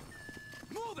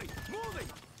 Moving! Moving!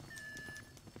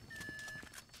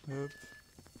 Hop.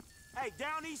 Hey,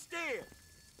 down these stairs!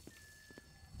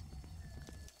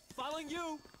 Following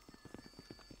you!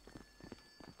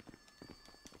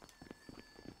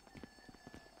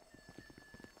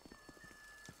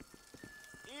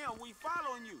 Yeah, we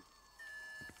following you!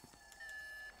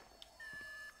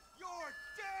 You're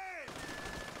dead!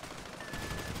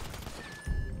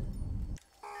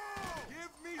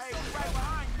 Give me Hey, some right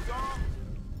behind you, dog.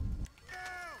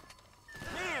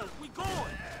 Man, we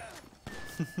going.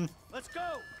 Let's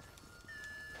go.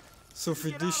 Sauf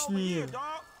Get des out over here, chenilles.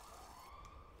 dog.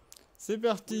 C'est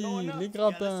parti, les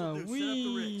grappins,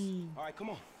 oui. All right, come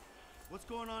on. What's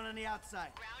going on the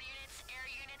outside? Ground units, air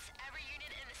units, every unit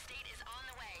in the state is on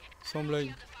the way. Sans blague.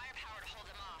 You have the firepower to hold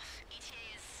them off.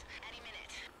 ETA is any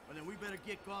minute. Well, then we better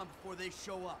get gone before they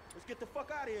show up. Let's get the fuck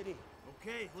out of here then.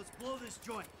 Okay, let's blow this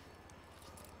joint.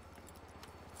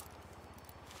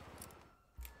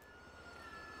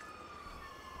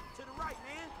 To the right,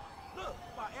 man. Look,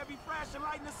 about every flashing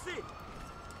light in the city.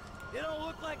 They don't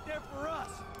look like they're for us.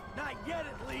 Not yet,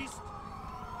 at least.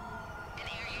 An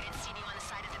air unit seen you on the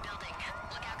side of the building.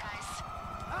 Look out, guys.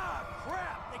 Ah,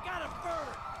 crap! They got a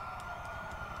bird!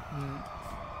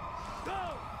 Go!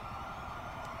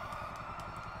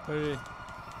 Allez.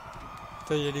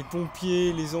 Putain, il y a les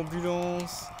pompiers, les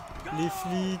ambulances, les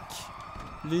flics,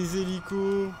 les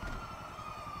hélicos.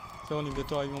 Tiens, on est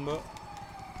bientôt arrivé en bas.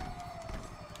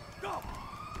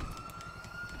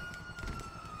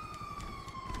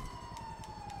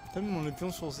 T'as mis mon pion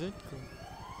sur Z, quoi.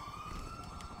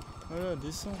 Voilà,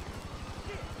 descends.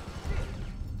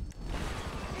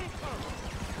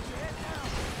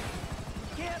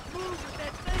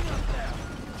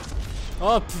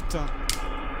 Oh putain.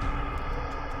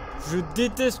 Je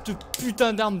déteste ce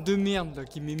putain d'arme de merde là,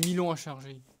 qui met 1000 ans à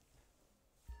charger.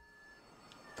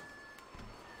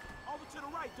 Over to the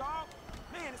right, dog.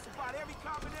 Man, it's about every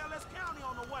cop in LS County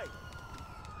on the way.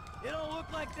 They don't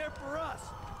look like they're for us.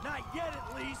 Not yet,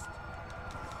 at least.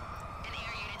 An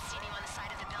air unit seen you on the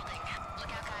side of the building.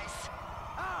 Look out, guys.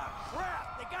 Ah,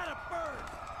 crap! They got a bird!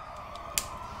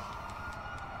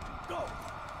 Go!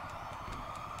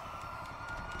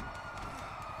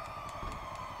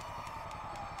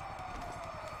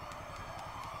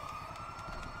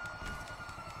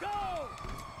 Go!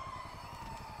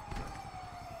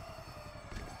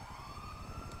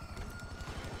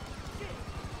 Shit!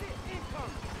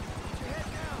 Incoming! Put your head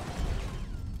down!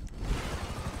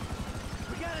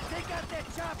 We gotta take out that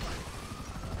chopper!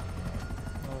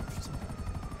 Oh putain.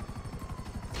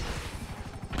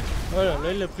 Voilà,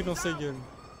 là il l'a pris dans sa gueule.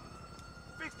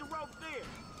 Fix the rope there,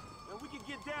 and we can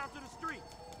get down to the street.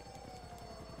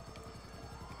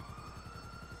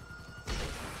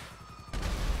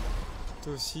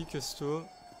 Toi aussi, casse-toi.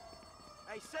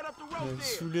 Hey, set up the Vous rope me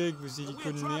there. saoulez avec vos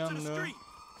hélicos de merde là.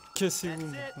 Cassez-vous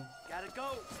maintenant. Gotta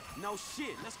go. No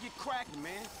shit, let's get cracking,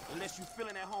 man. Unless you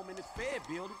feeling at home in this Fed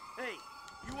building. Hey,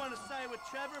 you wanna side with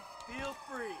Trevor? Feel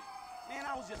free. Man,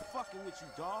 I was just fucking with you,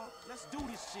 dog. Let's do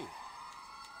this shit.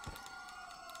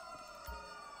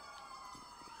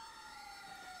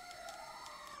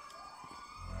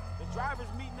 The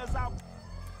driver's meeting us out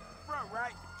front,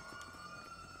 right?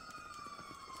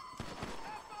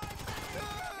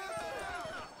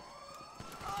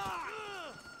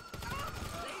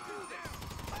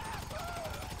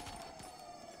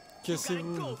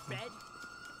 Cassez-vous. Go, Fed.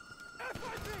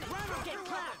 Get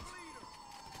clapped.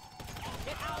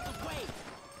 Get out of the way.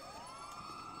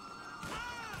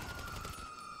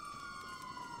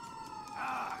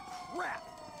 Ah, crap!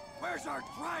 Where's our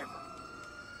driver?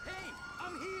 Hey,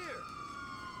 I'm here!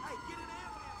 Hey, get an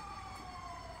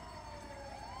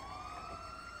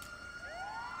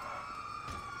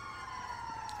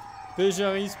ambulance!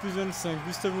 Péjaris plus 25,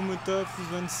 Gustavo Mota plus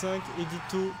 25,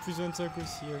 Edito plus 25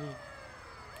 aussi, allez.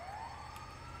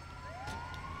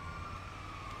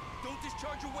 Don't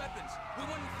discharge your weapons. We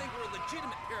wouldn't think we're a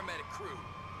legitimate paramedic crew.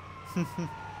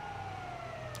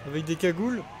 Avec des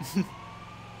cagoules.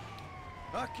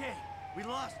 Okay, we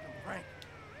lost him, Frank.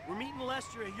 We're meeting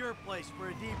Lester at your place for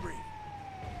a debrief.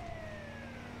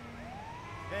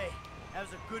 Hey, that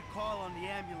was a good call on the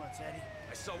ambulance, Eddie.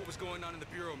 I saw what was going on in the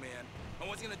bureau, man. I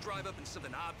wasn't gonna drive up in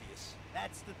something obvious.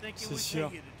 That's the thinking C'est we sûr.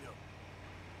 pay you to do.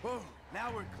 Whoa,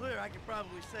 now we're clear. I can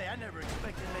probably say I never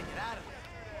expected to make it out of there.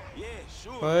 Yeah,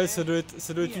 sure. Ouais, ça doit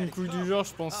être une couille du genre,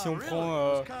 je pense, si on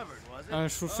prend un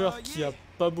chauffeur qui a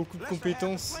pas beaucoup de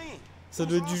compétences. Ça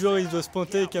doit être du genre, il doit se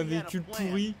pointer avec un véhicule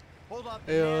pourri.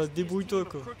 Et débrouille-toi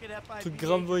quoi. Truc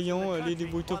grave voyant, allez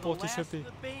débrouille-toi pour t'échapper.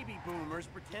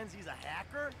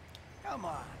 Come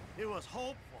on, it was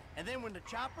hopeful. And then when the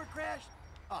chopper crashed,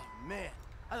 oh man,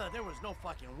 I thought there was no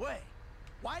fucking way.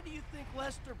 Why do you think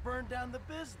Lester burned down the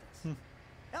business?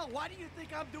 Hell, why do you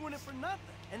think I'm doing it for nothing?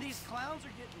 And these clowns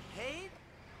are getting paid?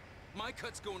 My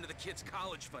cut's going to the kids'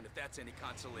 college fund, if that's any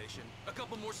consolation. A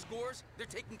couple more scores, they're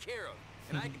taken care of.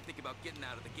 And I can think about getting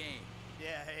out of the game.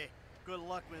 Yeah, hey, good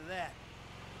luck with that.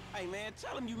 Hey, man,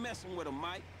 tell him you messing with him,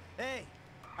 Mike. Hey,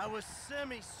 I was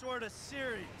sort of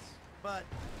serious, but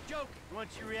joking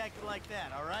once you reacted like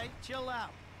that, all right? Chill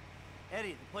out.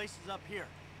 Eddie, the place is up here.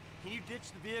 Can you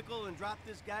ditch the vehicle and drop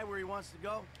this guy where he wants to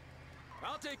go?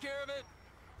 I'll take care of it.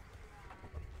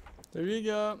 Salut les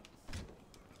gars.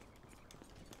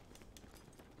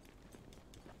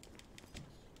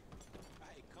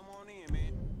 Hey, come on in,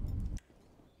 man.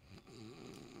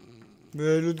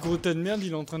 Mais l'autre gros tas de merde,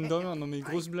 il est en train de dormir. Non mais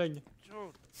grosse blague.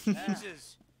 Oh,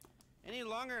 Jesus. Any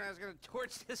longer and I was gonna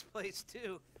torch this place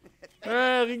too.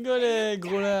 Ouais, rigolez,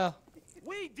 gros lard.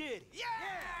 We did! Yeah!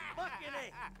 Fucking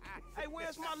A! Hey,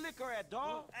 where's my liquor at,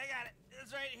 dog? I got it.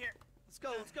 It's right here.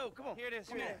 Let's go, come on. Here it is.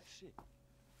 Come Here on. it is. Shit.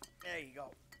 There you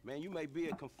go. Man, you may be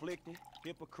a conflicted,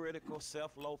 hypocritical,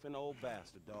 self-loafing old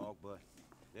bastard, dog, but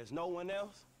there's no one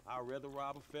else I'd rather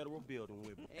rob a federal building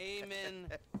with me. Amen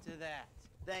to that.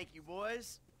 Thank you,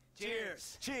 boys.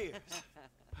 Cheers. Cheers.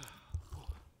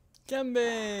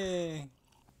 Cambe.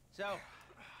 So,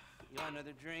 you want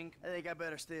another drink? I think I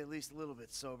better stay at least a little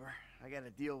bit sober. I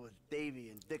gotta deal with Davey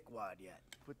and Dickwad yet.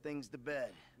 Put things to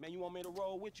bed. Man, you want me to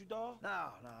roll with you, dog? No,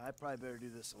 I probably better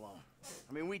do this alone.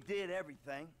 I mean, we did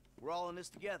everything. We're all in this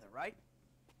together, right?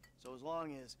 So as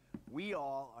long as we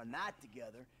all are not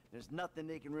together, there's nothing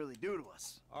they can really do to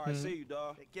us. All right, see you,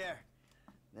 dog. Take care.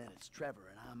 Then it's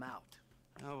Trevor and I'm out.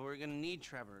 Oh, we're gonna need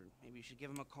Trevor. Maybe you should give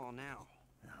him a call now.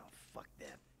 Oh, fuck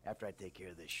that. After I take care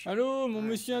of this shit. Allô, mon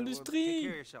monsieur Well, take industrie.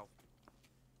 care of yourself.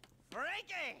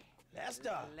 Frankie!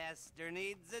 Lester! Lester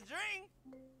needs a drink.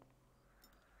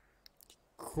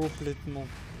 Complètement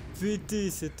pété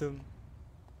cet homme.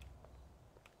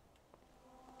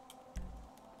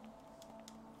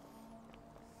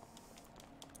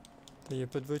 Il y a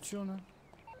pas de voiture là.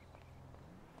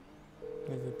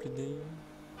 Il va plus des...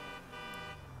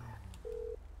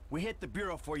 We hit the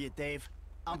bureau for you, Dave.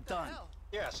 I'm done.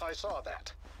 Yes, I saw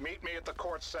that. Meet me at the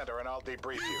court center and I'll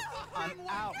debrief you. I'm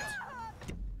out.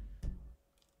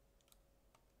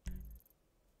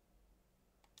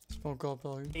 C'est pas encore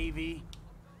apparu. AV,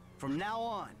 from now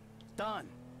on, done.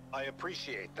 I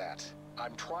appreciate that.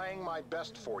 I'm trying my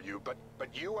best for you, but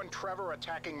you and Trevor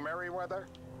attacking Merriweather?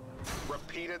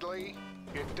 Repeatedly?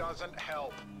 It doesn't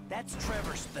help. That's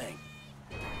Trevor's thing.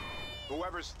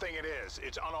 Whoever's thing it is,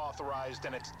 it's unauthorized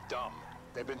and it's dumb.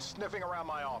 They've been sniffing around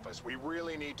my office. We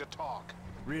really need to talk.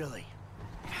 Really?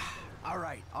 All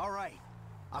right.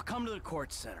 I'll come to the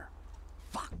court center.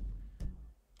 Fuck.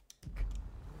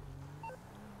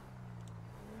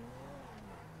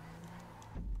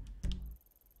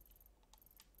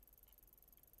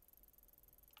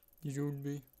 Il est où le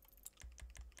B?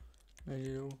 Elle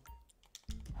est où?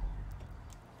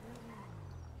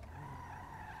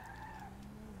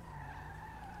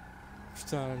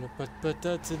 Putain, elle a pas de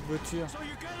patate cette voiture.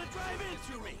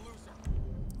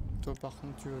 Toi par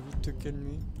contre tu vas vite te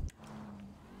calmer.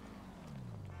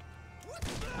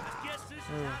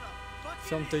 Ouais.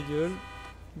 Ferme ta gueule.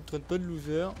 Ne traite pas de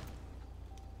loser.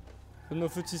 C'est de ma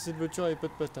faute si cette voiture avait pas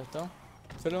de patate, hein.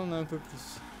 Celle-là on a un peu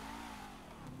plus.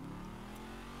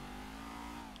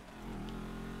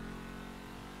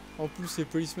 En plus les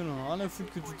policemen on a rien à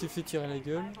foutre que tu t'es fait tirer la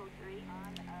gueule.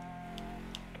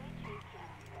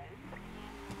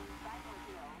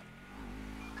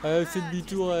 Allez, fais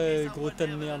demi-tour, gros tas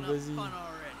de merde, vas-y.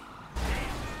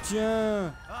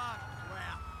 Tiens.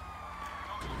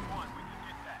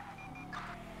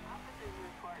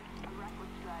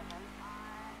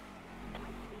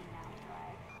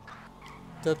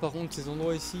 Là, par contre, ces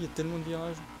endroits ici, il y a tellement de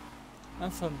virages.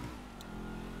 Infâme.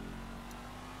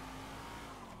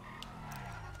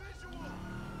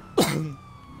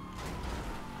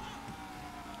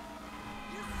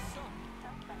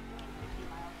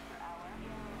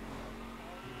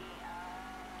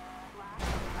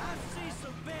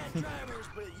 Drivers,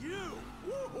 but you!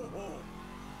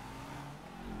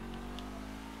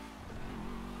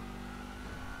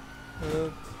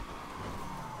 Hop.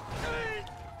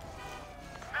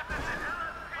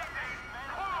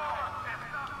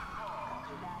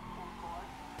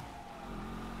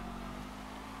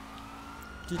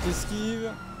 Petite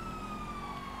esquive.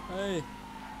 Allez.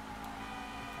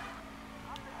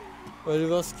 On va aller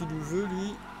voir ce qu'il nous veut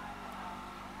lui.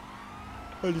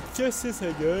 On va lui casser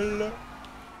sa gueule.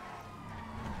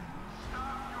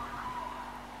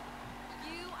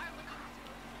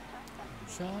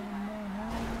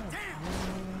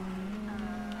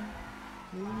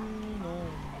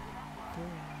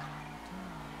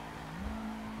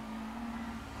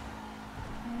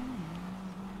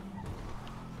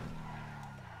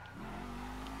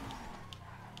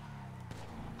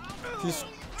 Qu'est-ce que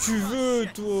tu veux,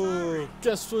 toi?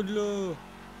 Casse-toi de là.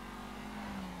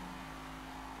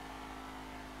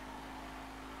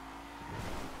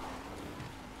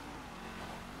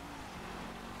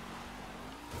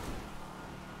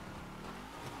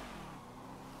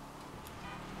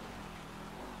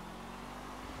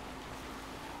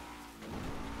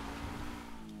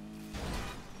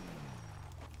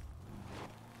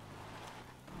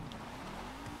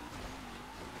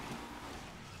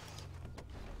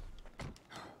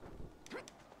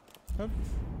 Hop.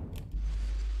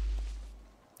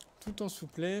 Tout en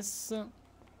souplesse.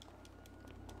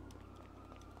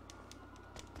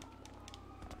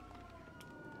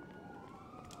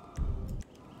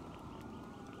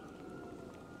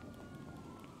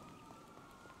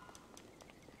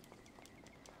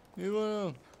 Et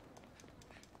voilà.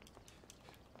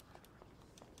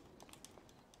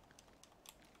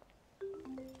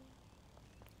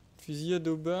 Fusillade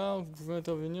au bar, vous pouvez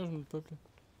intervenir, je ne peux pas.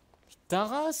 Ta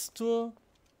race, toi!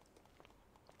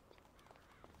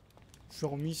 Je suis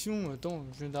en mission, attends,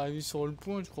 je viens d'arriver sur le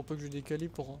point, je crois pas que je vais décaler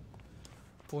pour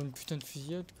une putain de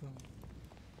fusillade, quoi. De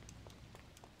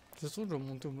toute façon, je dois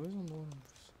monter au mauvais endroit, en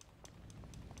plus.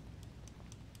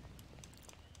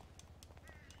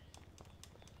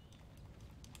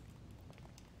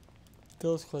 Putain,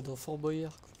 on se croit dans Fort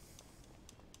Boyard, quoi.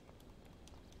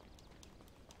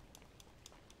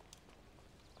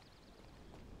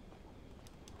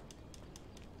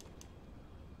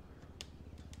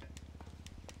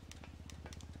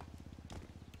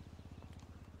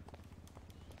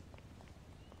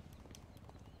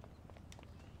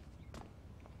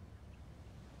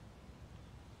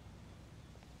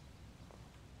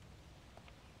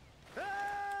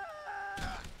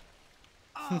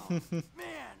 Oh, man,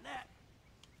 that...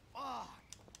 Oh.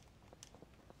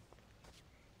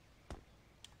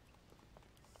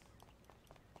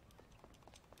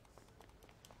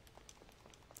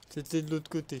 C'était de l'autre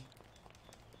côté.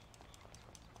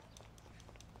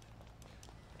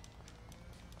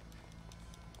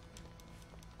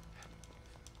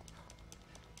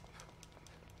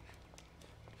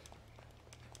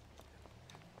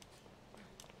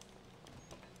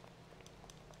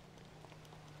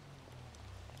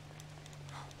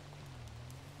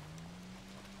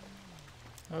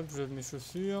 Hop, je lave mes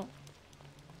chaussures.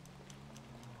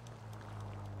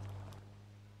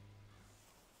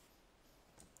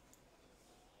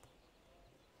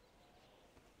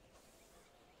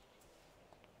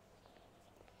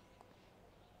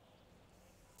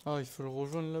 Ah, il faut le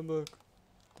rejoindre là-bas.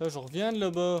 Là, je reviens de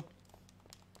là-bas.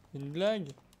 Une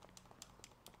blague?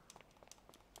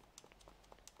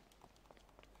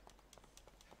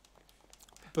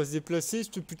 On peut pas se déplacer,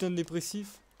 ce putain de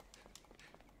dépressif.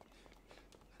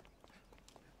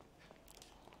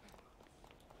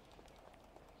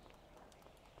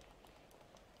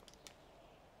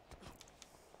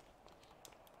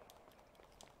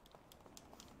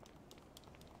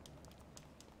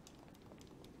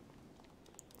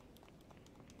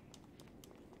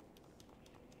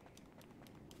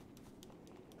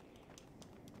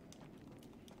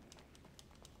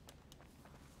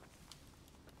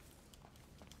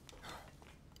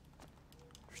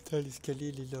 Putain, l'escalier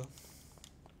il est là.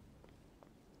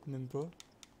 Même pas.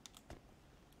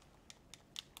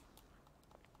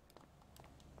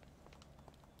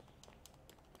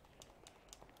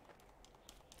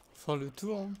 Faire le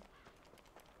tour, hein.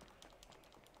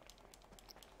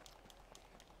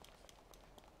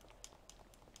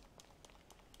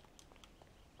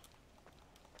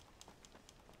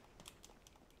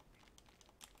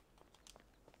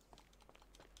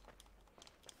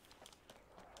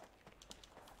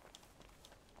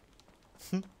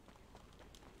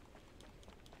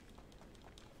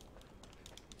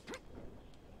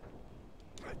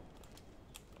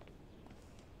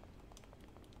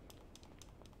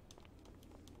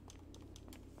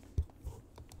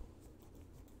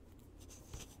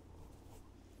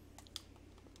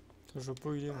 Je vois pas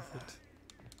où il est en fait.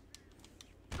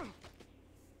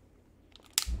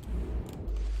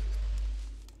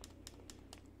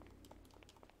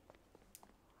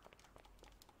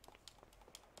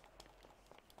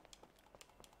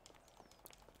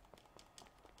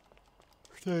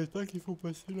 Je savais pas qu'il faut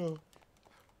passer là. En tout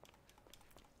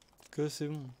cas, c'est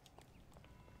bon.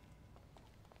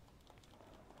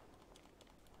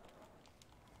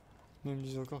 Même ils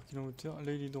disent encore qu'il est en hauteur.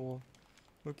 Là, il est droit.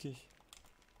 Ok.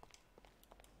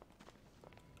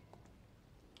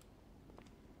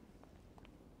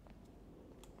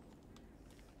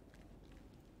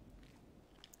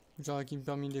 Genre qui me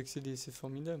permet d'accéder, c'est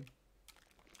formidable.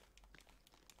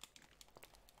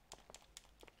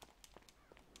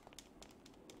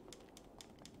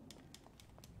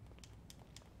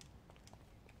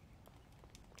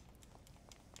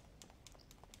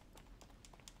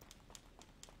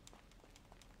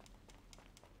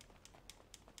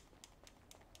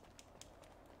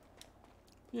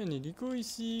 Il y a un hélico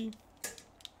ici.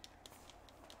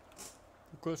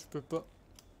 Pourquoi je peux pas?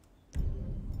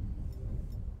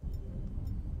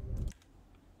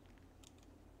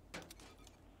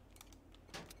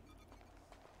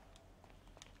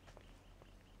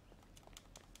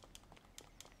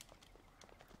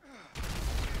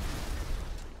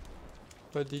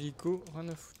 Pas d'hélico, rien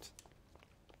à foutre.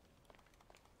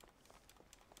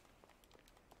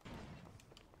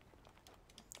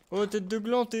 Oh, tête de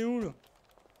gland, t'es où là?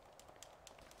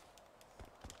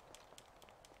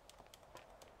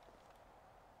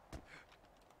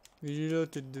 Il est là,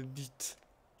 tête de bite.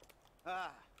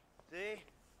 Ah, see?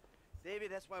 Davey,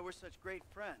 that's why we're such great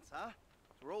friends, huh?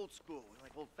 We're old school. We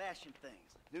like old-fashioned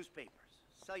things. Newspapers,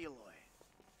 celluloid.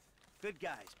 Good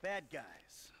guys, bad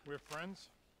guys. We're friends?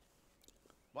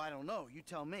 Well, I don't know. You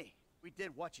tell me. We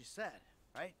did what you said,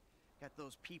 right? Got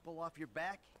those people off your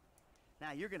back?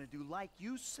 Now you're gonna do like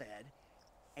you said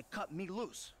and cut me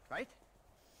loose, right?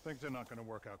 Things are not gonna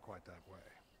work out quite that way.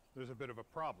 There's a bit of a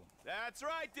problem. That's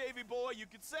right, Davy boy, you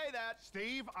could say that.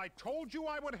 Steve, I told you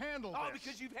I would handle Oh, this.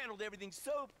 because you've handled everything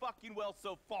so fucking well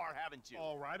so far, haven't you?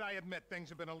 All right, I admit things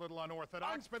have been a little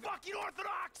unorthodox, but... Fucking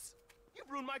orthodox!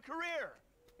 You've ruined my career!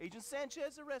 Agent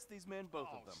Sanchez, arrest these men, both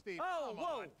of them. Steve, Oh, come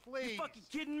whoa! on, please. You fucking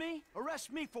kidding me?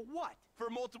 Arrest me for what? For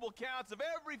multiple counts of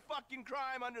every fucking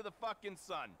crime under the fucking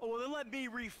sun. Oh, well, then let me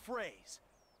rephrase.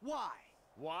 Why?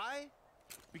 Why?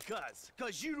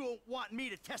 Because you don't want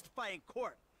me to testify in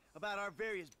court about our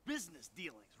various business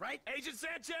dealings, right? Agent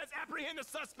Sanchez, apprehend the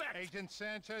suspect! Agent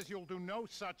Sanchez, you'll do no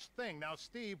such thing. Now,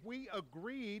 Steve, we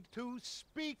agreed to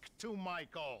speak to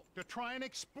Michael, to try and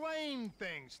explain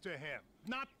things to him.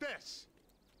 Not this.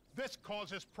 This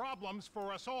causes problems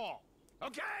for us all.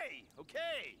 Okay,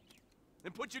 okay.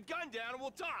 Then put your gun down and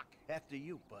we'll talk. After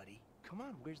you, buddy. Come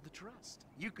on, where's the trust?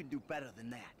 You can do better than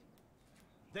that.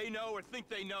 They know or think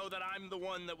they know that I'm the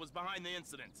one that was behind the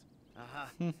incident.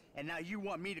 Uh-huh. And now you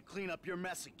want me to clean up your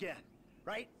mess again,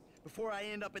 right? Before I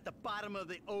end up at the bottom of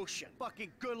the ocean.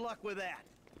 Fucking good luck with that.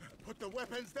 Put the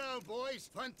weapons down, boys.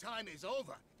 Fun time is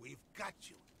over. We've got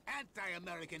you.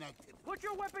 Anti-American activity. Put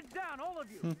your weapons down, all of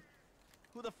you.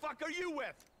 Who the fuck are you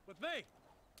with? With me.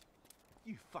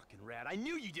 You fucking rat. I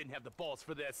knew you didn't have the balls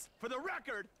for this. For the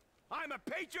record, I'm a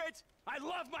patriot. I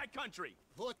love my country.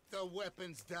 Put the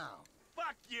weapons down.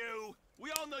 Fuck you.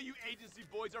 We all know you agency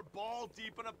boys are ball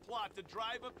deep in a plot to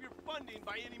drive up your funding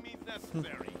by any means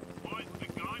necessary. Put the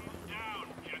gun down,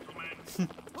 gentlemen.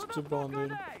 Who the fuck are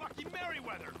they? Fucking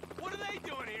Merryweather. What are they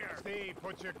doing here? Steve,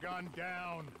 put your gun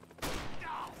down.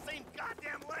 Oh, same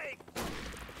goddamn leg.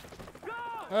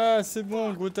 Ah, c'est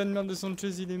bon, gros tas de merde de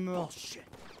Sanchez, il est mort. Bullshit.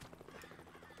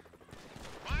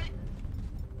 I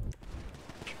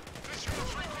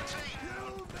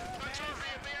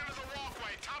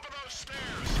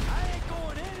ain't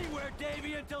going anywhere,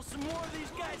 Davey, until some more of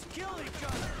these guys kill each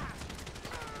other.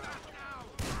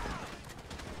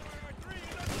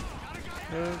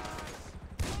 Hop,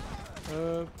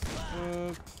 hop,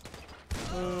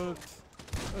 hop,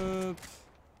 hop.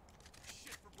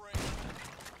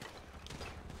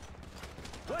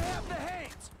 What happened to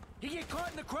Haynes? He get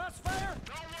caught in the crossfire?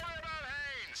 Don't worry about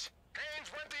Haynes.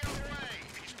 Haynes went the other way.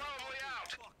 He's probably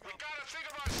out. We gotta think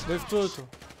of ourselves. Lève-toi, toi.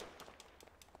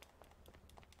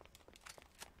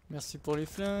 Merci pour les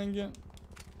flingues. Okay,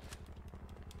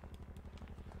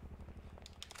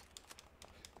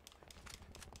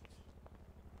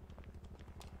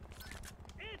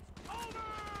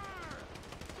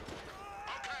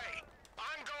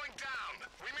 I'm going down.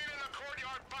 We meet in the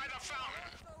courtyard by the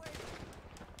fountain.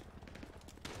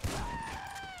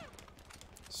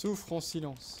 Souffre en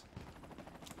silence.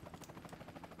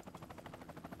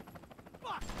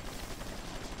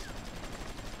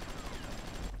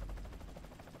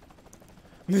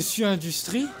 Monsieur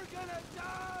Industrie?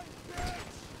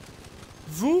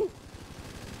 Vous?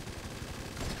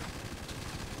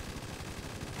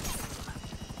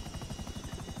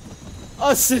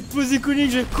 Ah, cette pause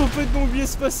iconique, j'ai complètement oublié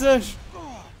ce passage.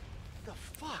 The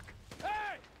fuck?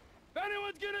 Hey! If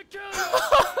anyone's gonna kill you,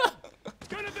 it's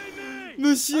gonna be me!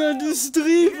 Monsieur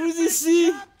Industrie, vous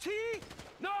ici?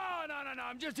 No,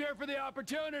 I'm just here for the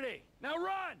opportunity. Now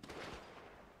run!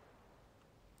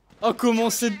 Oh, comment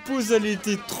cette pause, elle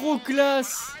était trop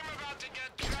classe.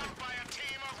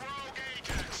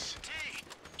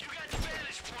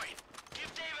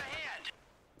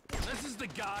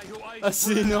 Ah,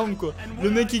 c'est énorme quoi. Le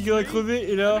mec qui va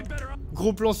crever et là,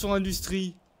 gros plan sur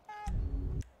Industrie.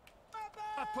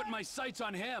 Ah,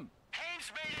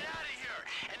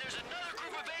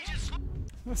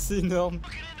 c'est énorme.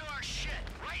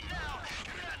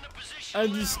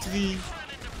 Industrie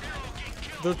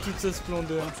dans toute sa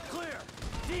splendeur.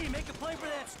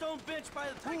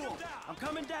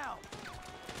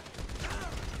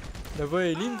 La voie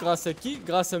est libre grâce à qui?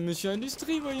 Grâce à Monsieur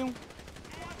Industrie, voyons.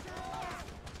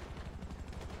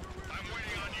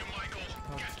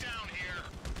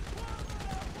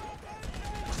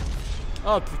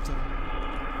 Ah putain.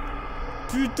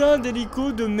 Putain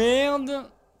d'hélico de merde.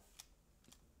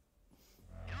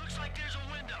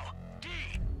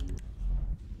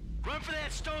 Run for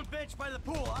that stone bench by the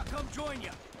pool. I'll come join you.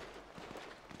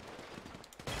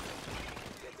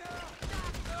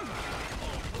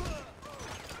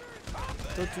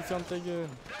 Toi, tu fermes ta gueule.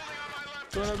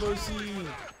 Toi là-bas aussi.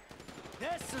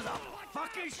 This is a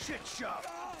fucking shit show.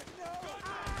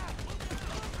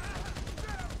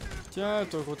 Tiens,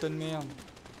 toi, gros tas de merde.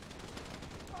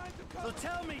 So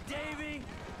tell me, Davey,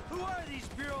 who are these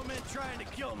bureau men trying to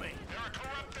kill me? They're a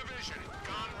corrupt division,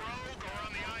 gone rogue or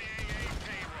on the IAA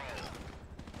payroll.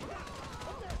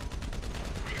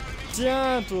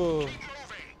 Tiens, toi.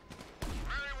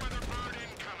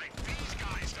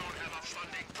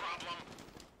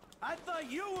 I thought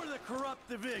you were the corrupt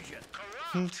division.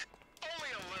 Corrupt?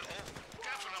 Only a little.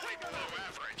 Definitely below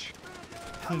average.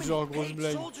 How many Genre grosse paid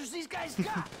blague. soldiers these guys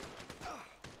got?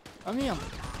 Ah merde.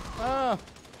 Ah.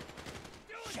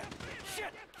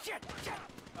 Shit.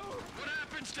 What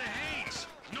happens to Hayes?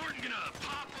 Norton gonna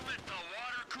pop him at the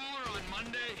water cooler on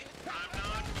Monday? I'm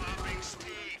not popping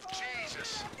Steve.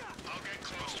 Jesus. I'll get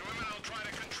close to him and I'll try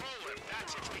to control him.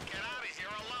 That's if we get out of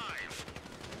here alive.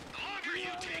 The longer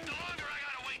you take, the longer I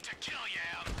gotta wait to kill you,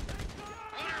 Al.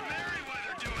 What are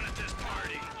Merryweather doing at this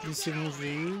party? C'est bon, je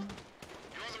l'ai eu.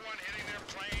 You're the one hitting their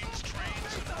planes,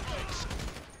 trains, and boats.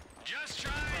 Just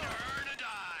trying to earn a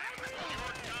dime. Your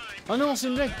time. Ah non, c'est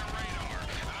une blague. I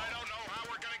don't know how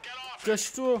we're gonna get off.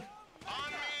 Cache-toi. On me,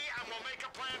 and we'll make a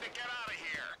plan to get out of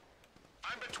here.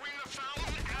 I'm between the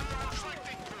fountain and the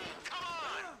reflecting pool. Come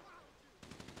on!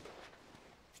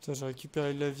 Putain, j'ai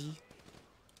récupéré de la vie.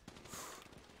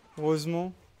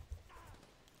 Heureusement.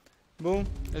 Bon,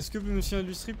 est-ce que Monsieur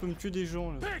Industrie peut me tuer des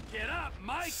gens là? Pick it up,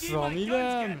 Mikey. Formidable. My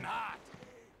gun's getting hot.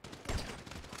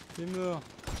 T'es mort.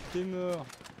 T'es mort.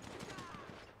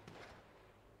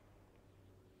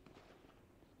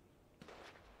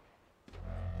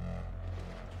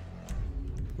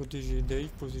 Protéger Dave,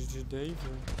 protéger Dave.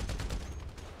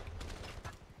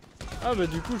 Ah bah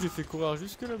du coup j'ai fait courir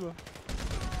jusque là-bas.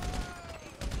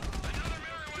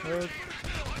 Hop.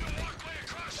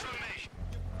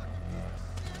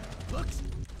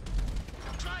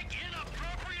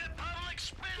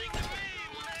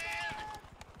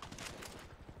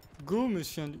 Go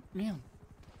Monsieur Indu... Merde.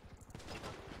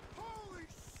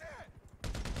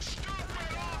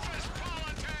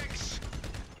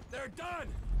 They're done.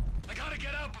 I gotta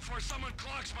get out before someone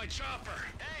clogs my chopper.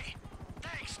 Hey,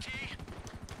 thanks, T.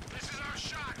 This is our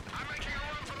shot. I'm making a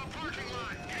run for the parking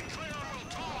lot. Get clear and we'll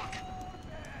talk.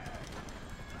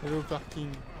 Allez au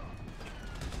parking.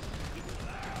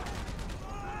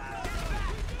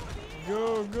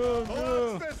 Go, go, Oh,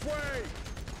 go. it's this way!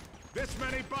 This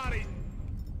many bodies.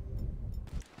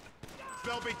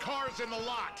 There'll be cars in the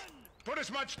lot. Put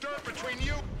as much dirt between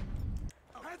you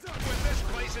with this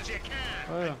place as you can.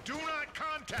 Voilà. And do not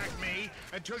contact me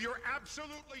until you're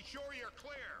absolutely sure you're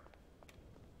clear.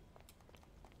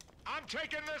 I'm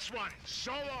taking this one.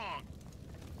 So long.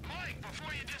 Mike,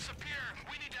 before you disappear,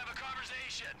 we need to have a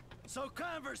conversation. So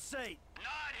conversate.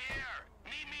 Not here.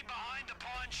 Meet me behind the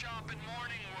pawn shop in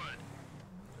Morningwood.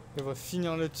 Et on va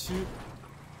finir là-dessus.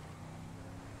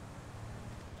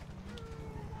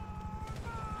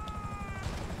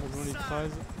 On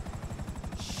l'écrase.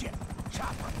 Shit,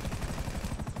 chopper.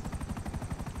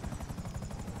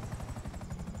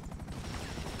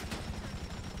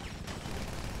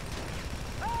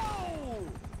 Oh!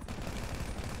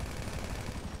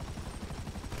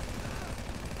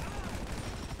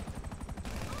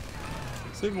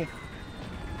 C'est bon.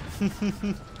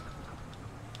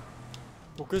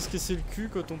 Pourquoi se casser le cul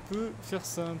quand on peut faire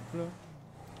simple?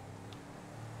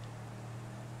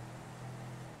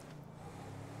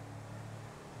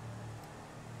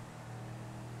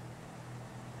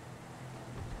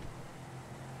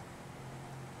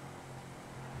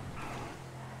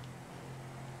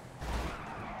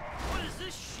 What is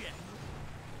this shit?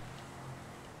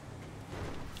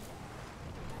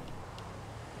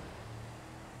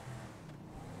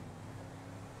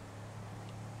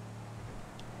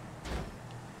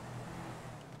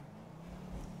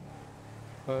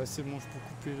 C'est bon, je peux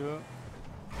couper là.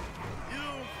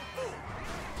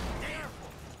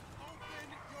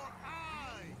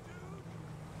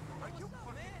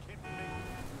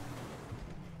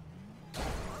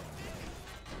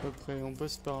 Après, on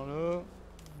passe par là.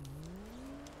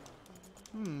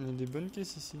 Il y a des bonnes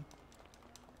caisses ici.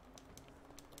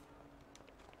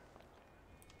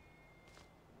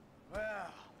 Well,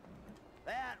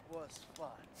 that was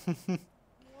fun.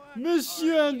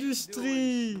 Monsieur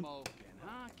Industrie!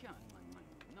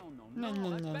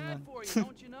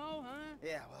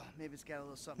 Yeah, well, maybe it's got a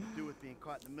little something to do with being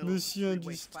caught in the middle Monsieur of a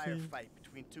three-way Industrie. firefight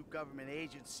between two government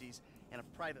agencies and a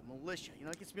private militia. You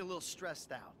know, it gets me a little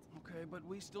stressed out. Okay, but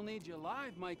we still need you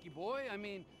alive, Mikey boy. I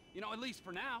mean, you know, at least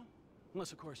for now.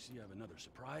 Unless, of course, you have another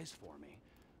surprise for me.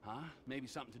 Huh? Maybe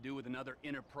something to do with another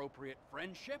inappropriate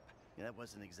friendship? Yeah, that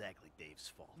wasn't exactly Dave's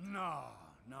fault. No.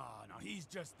 He's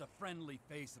just the friendly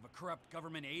face of a corrupt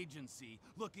government agency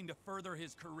looking to further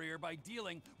his career by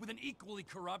dealing with an equally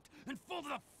corrupt and full to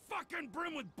the fucking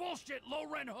brim with bullshit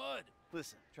low-rent hood.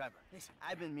 Listen, Trevor,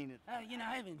 I've been meaning... You know,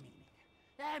 I've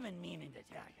been meaning to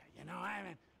tell you, you know,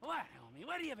 what, homie?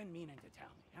 What have you been meaning to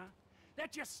tell me, huh?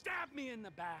 That you stabbed me in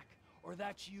the back, or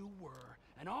that you were,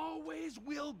 and always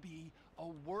will be, a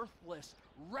worthless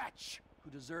wretch who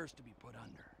deserves to be put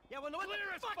under. Yeah, well, what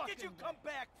the fuck did you come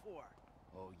back for?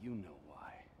 Oh, you know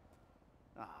why.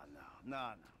 Oh,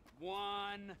 no.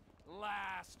 One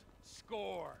last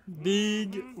score.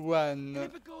 Big one. And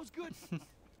if it goes good,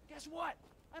 guess what?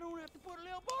 I don't have to put a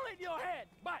little bullet in your head.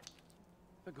 But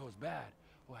if it goes bad,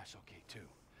 well, that's okay too.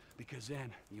 Because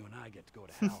then you and I get to go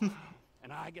to hell.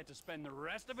 And I get to spend the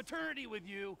rest of eternity with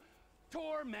you,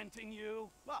 tormenting you.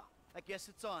 Well, I guess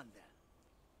it's on then.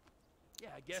 Yeah,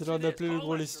 I guess C'est l'heure d'appeler le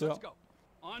gros Lester. Let's go.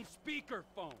 On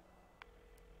speakerphone.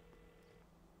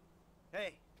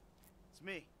 Hey, it's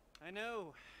me. I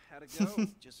know. How'd it go?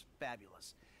 Just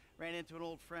fabulous. Ran into an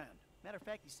old friend. Matter of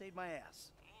fact, he saved my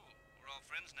ass. Ooh, we're all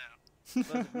friends now.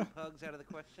 But the group hugs out of the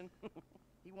question?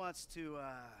 He wants to,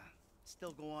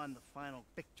 still go on the final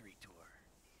victory tour.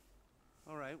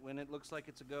 All right, when it looks like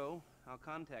it's a go, I'll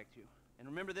contact you. And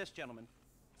remember this, gentlemen.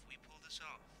 If we pull this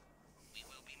off, we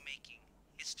will be making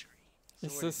history. Et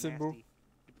ça, c'est beau.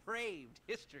 Depraved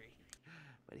history.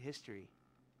 But history,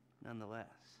 nonetheless.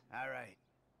 All right.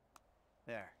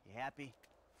 There, you happy?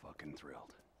 Fucking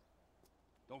thrilled.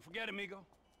 Don't forget, amigo.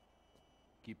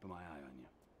 Keeping my eye on you.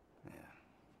 Yeah.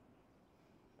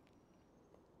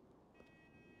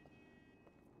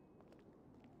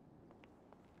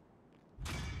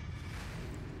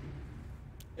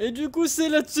 Et du coup, c'est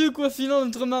là-dessus quoi, finir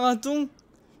notre marathon.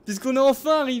 Puisqu'on est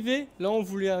enfin arrivé, là on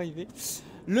voulait arriver.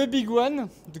 Le Big One,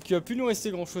 donc il va plus nous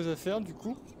rester grand chose à faire du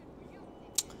coup.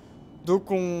 Donc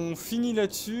on finit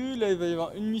là-dessus, là il va y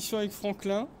avoir une mission avec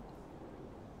Franklin.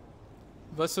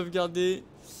 On va sauvegarder,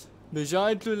 mais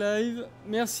j'arrête le live.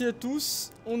 Merci à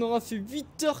tous, on aura fait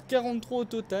 8h43 au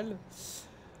total.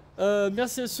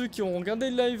 Merci à ceux qui ont regardé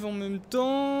le live en même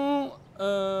temps.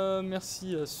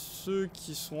 Merci à ceux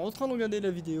qui sont en train de regarder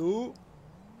la vidéo.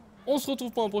 On se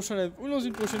retrouve pour un prochain live ou dans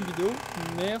une prochaine vidéo.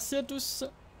 Merci à tous.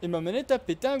 Et ma manette a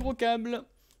pété un gros câble.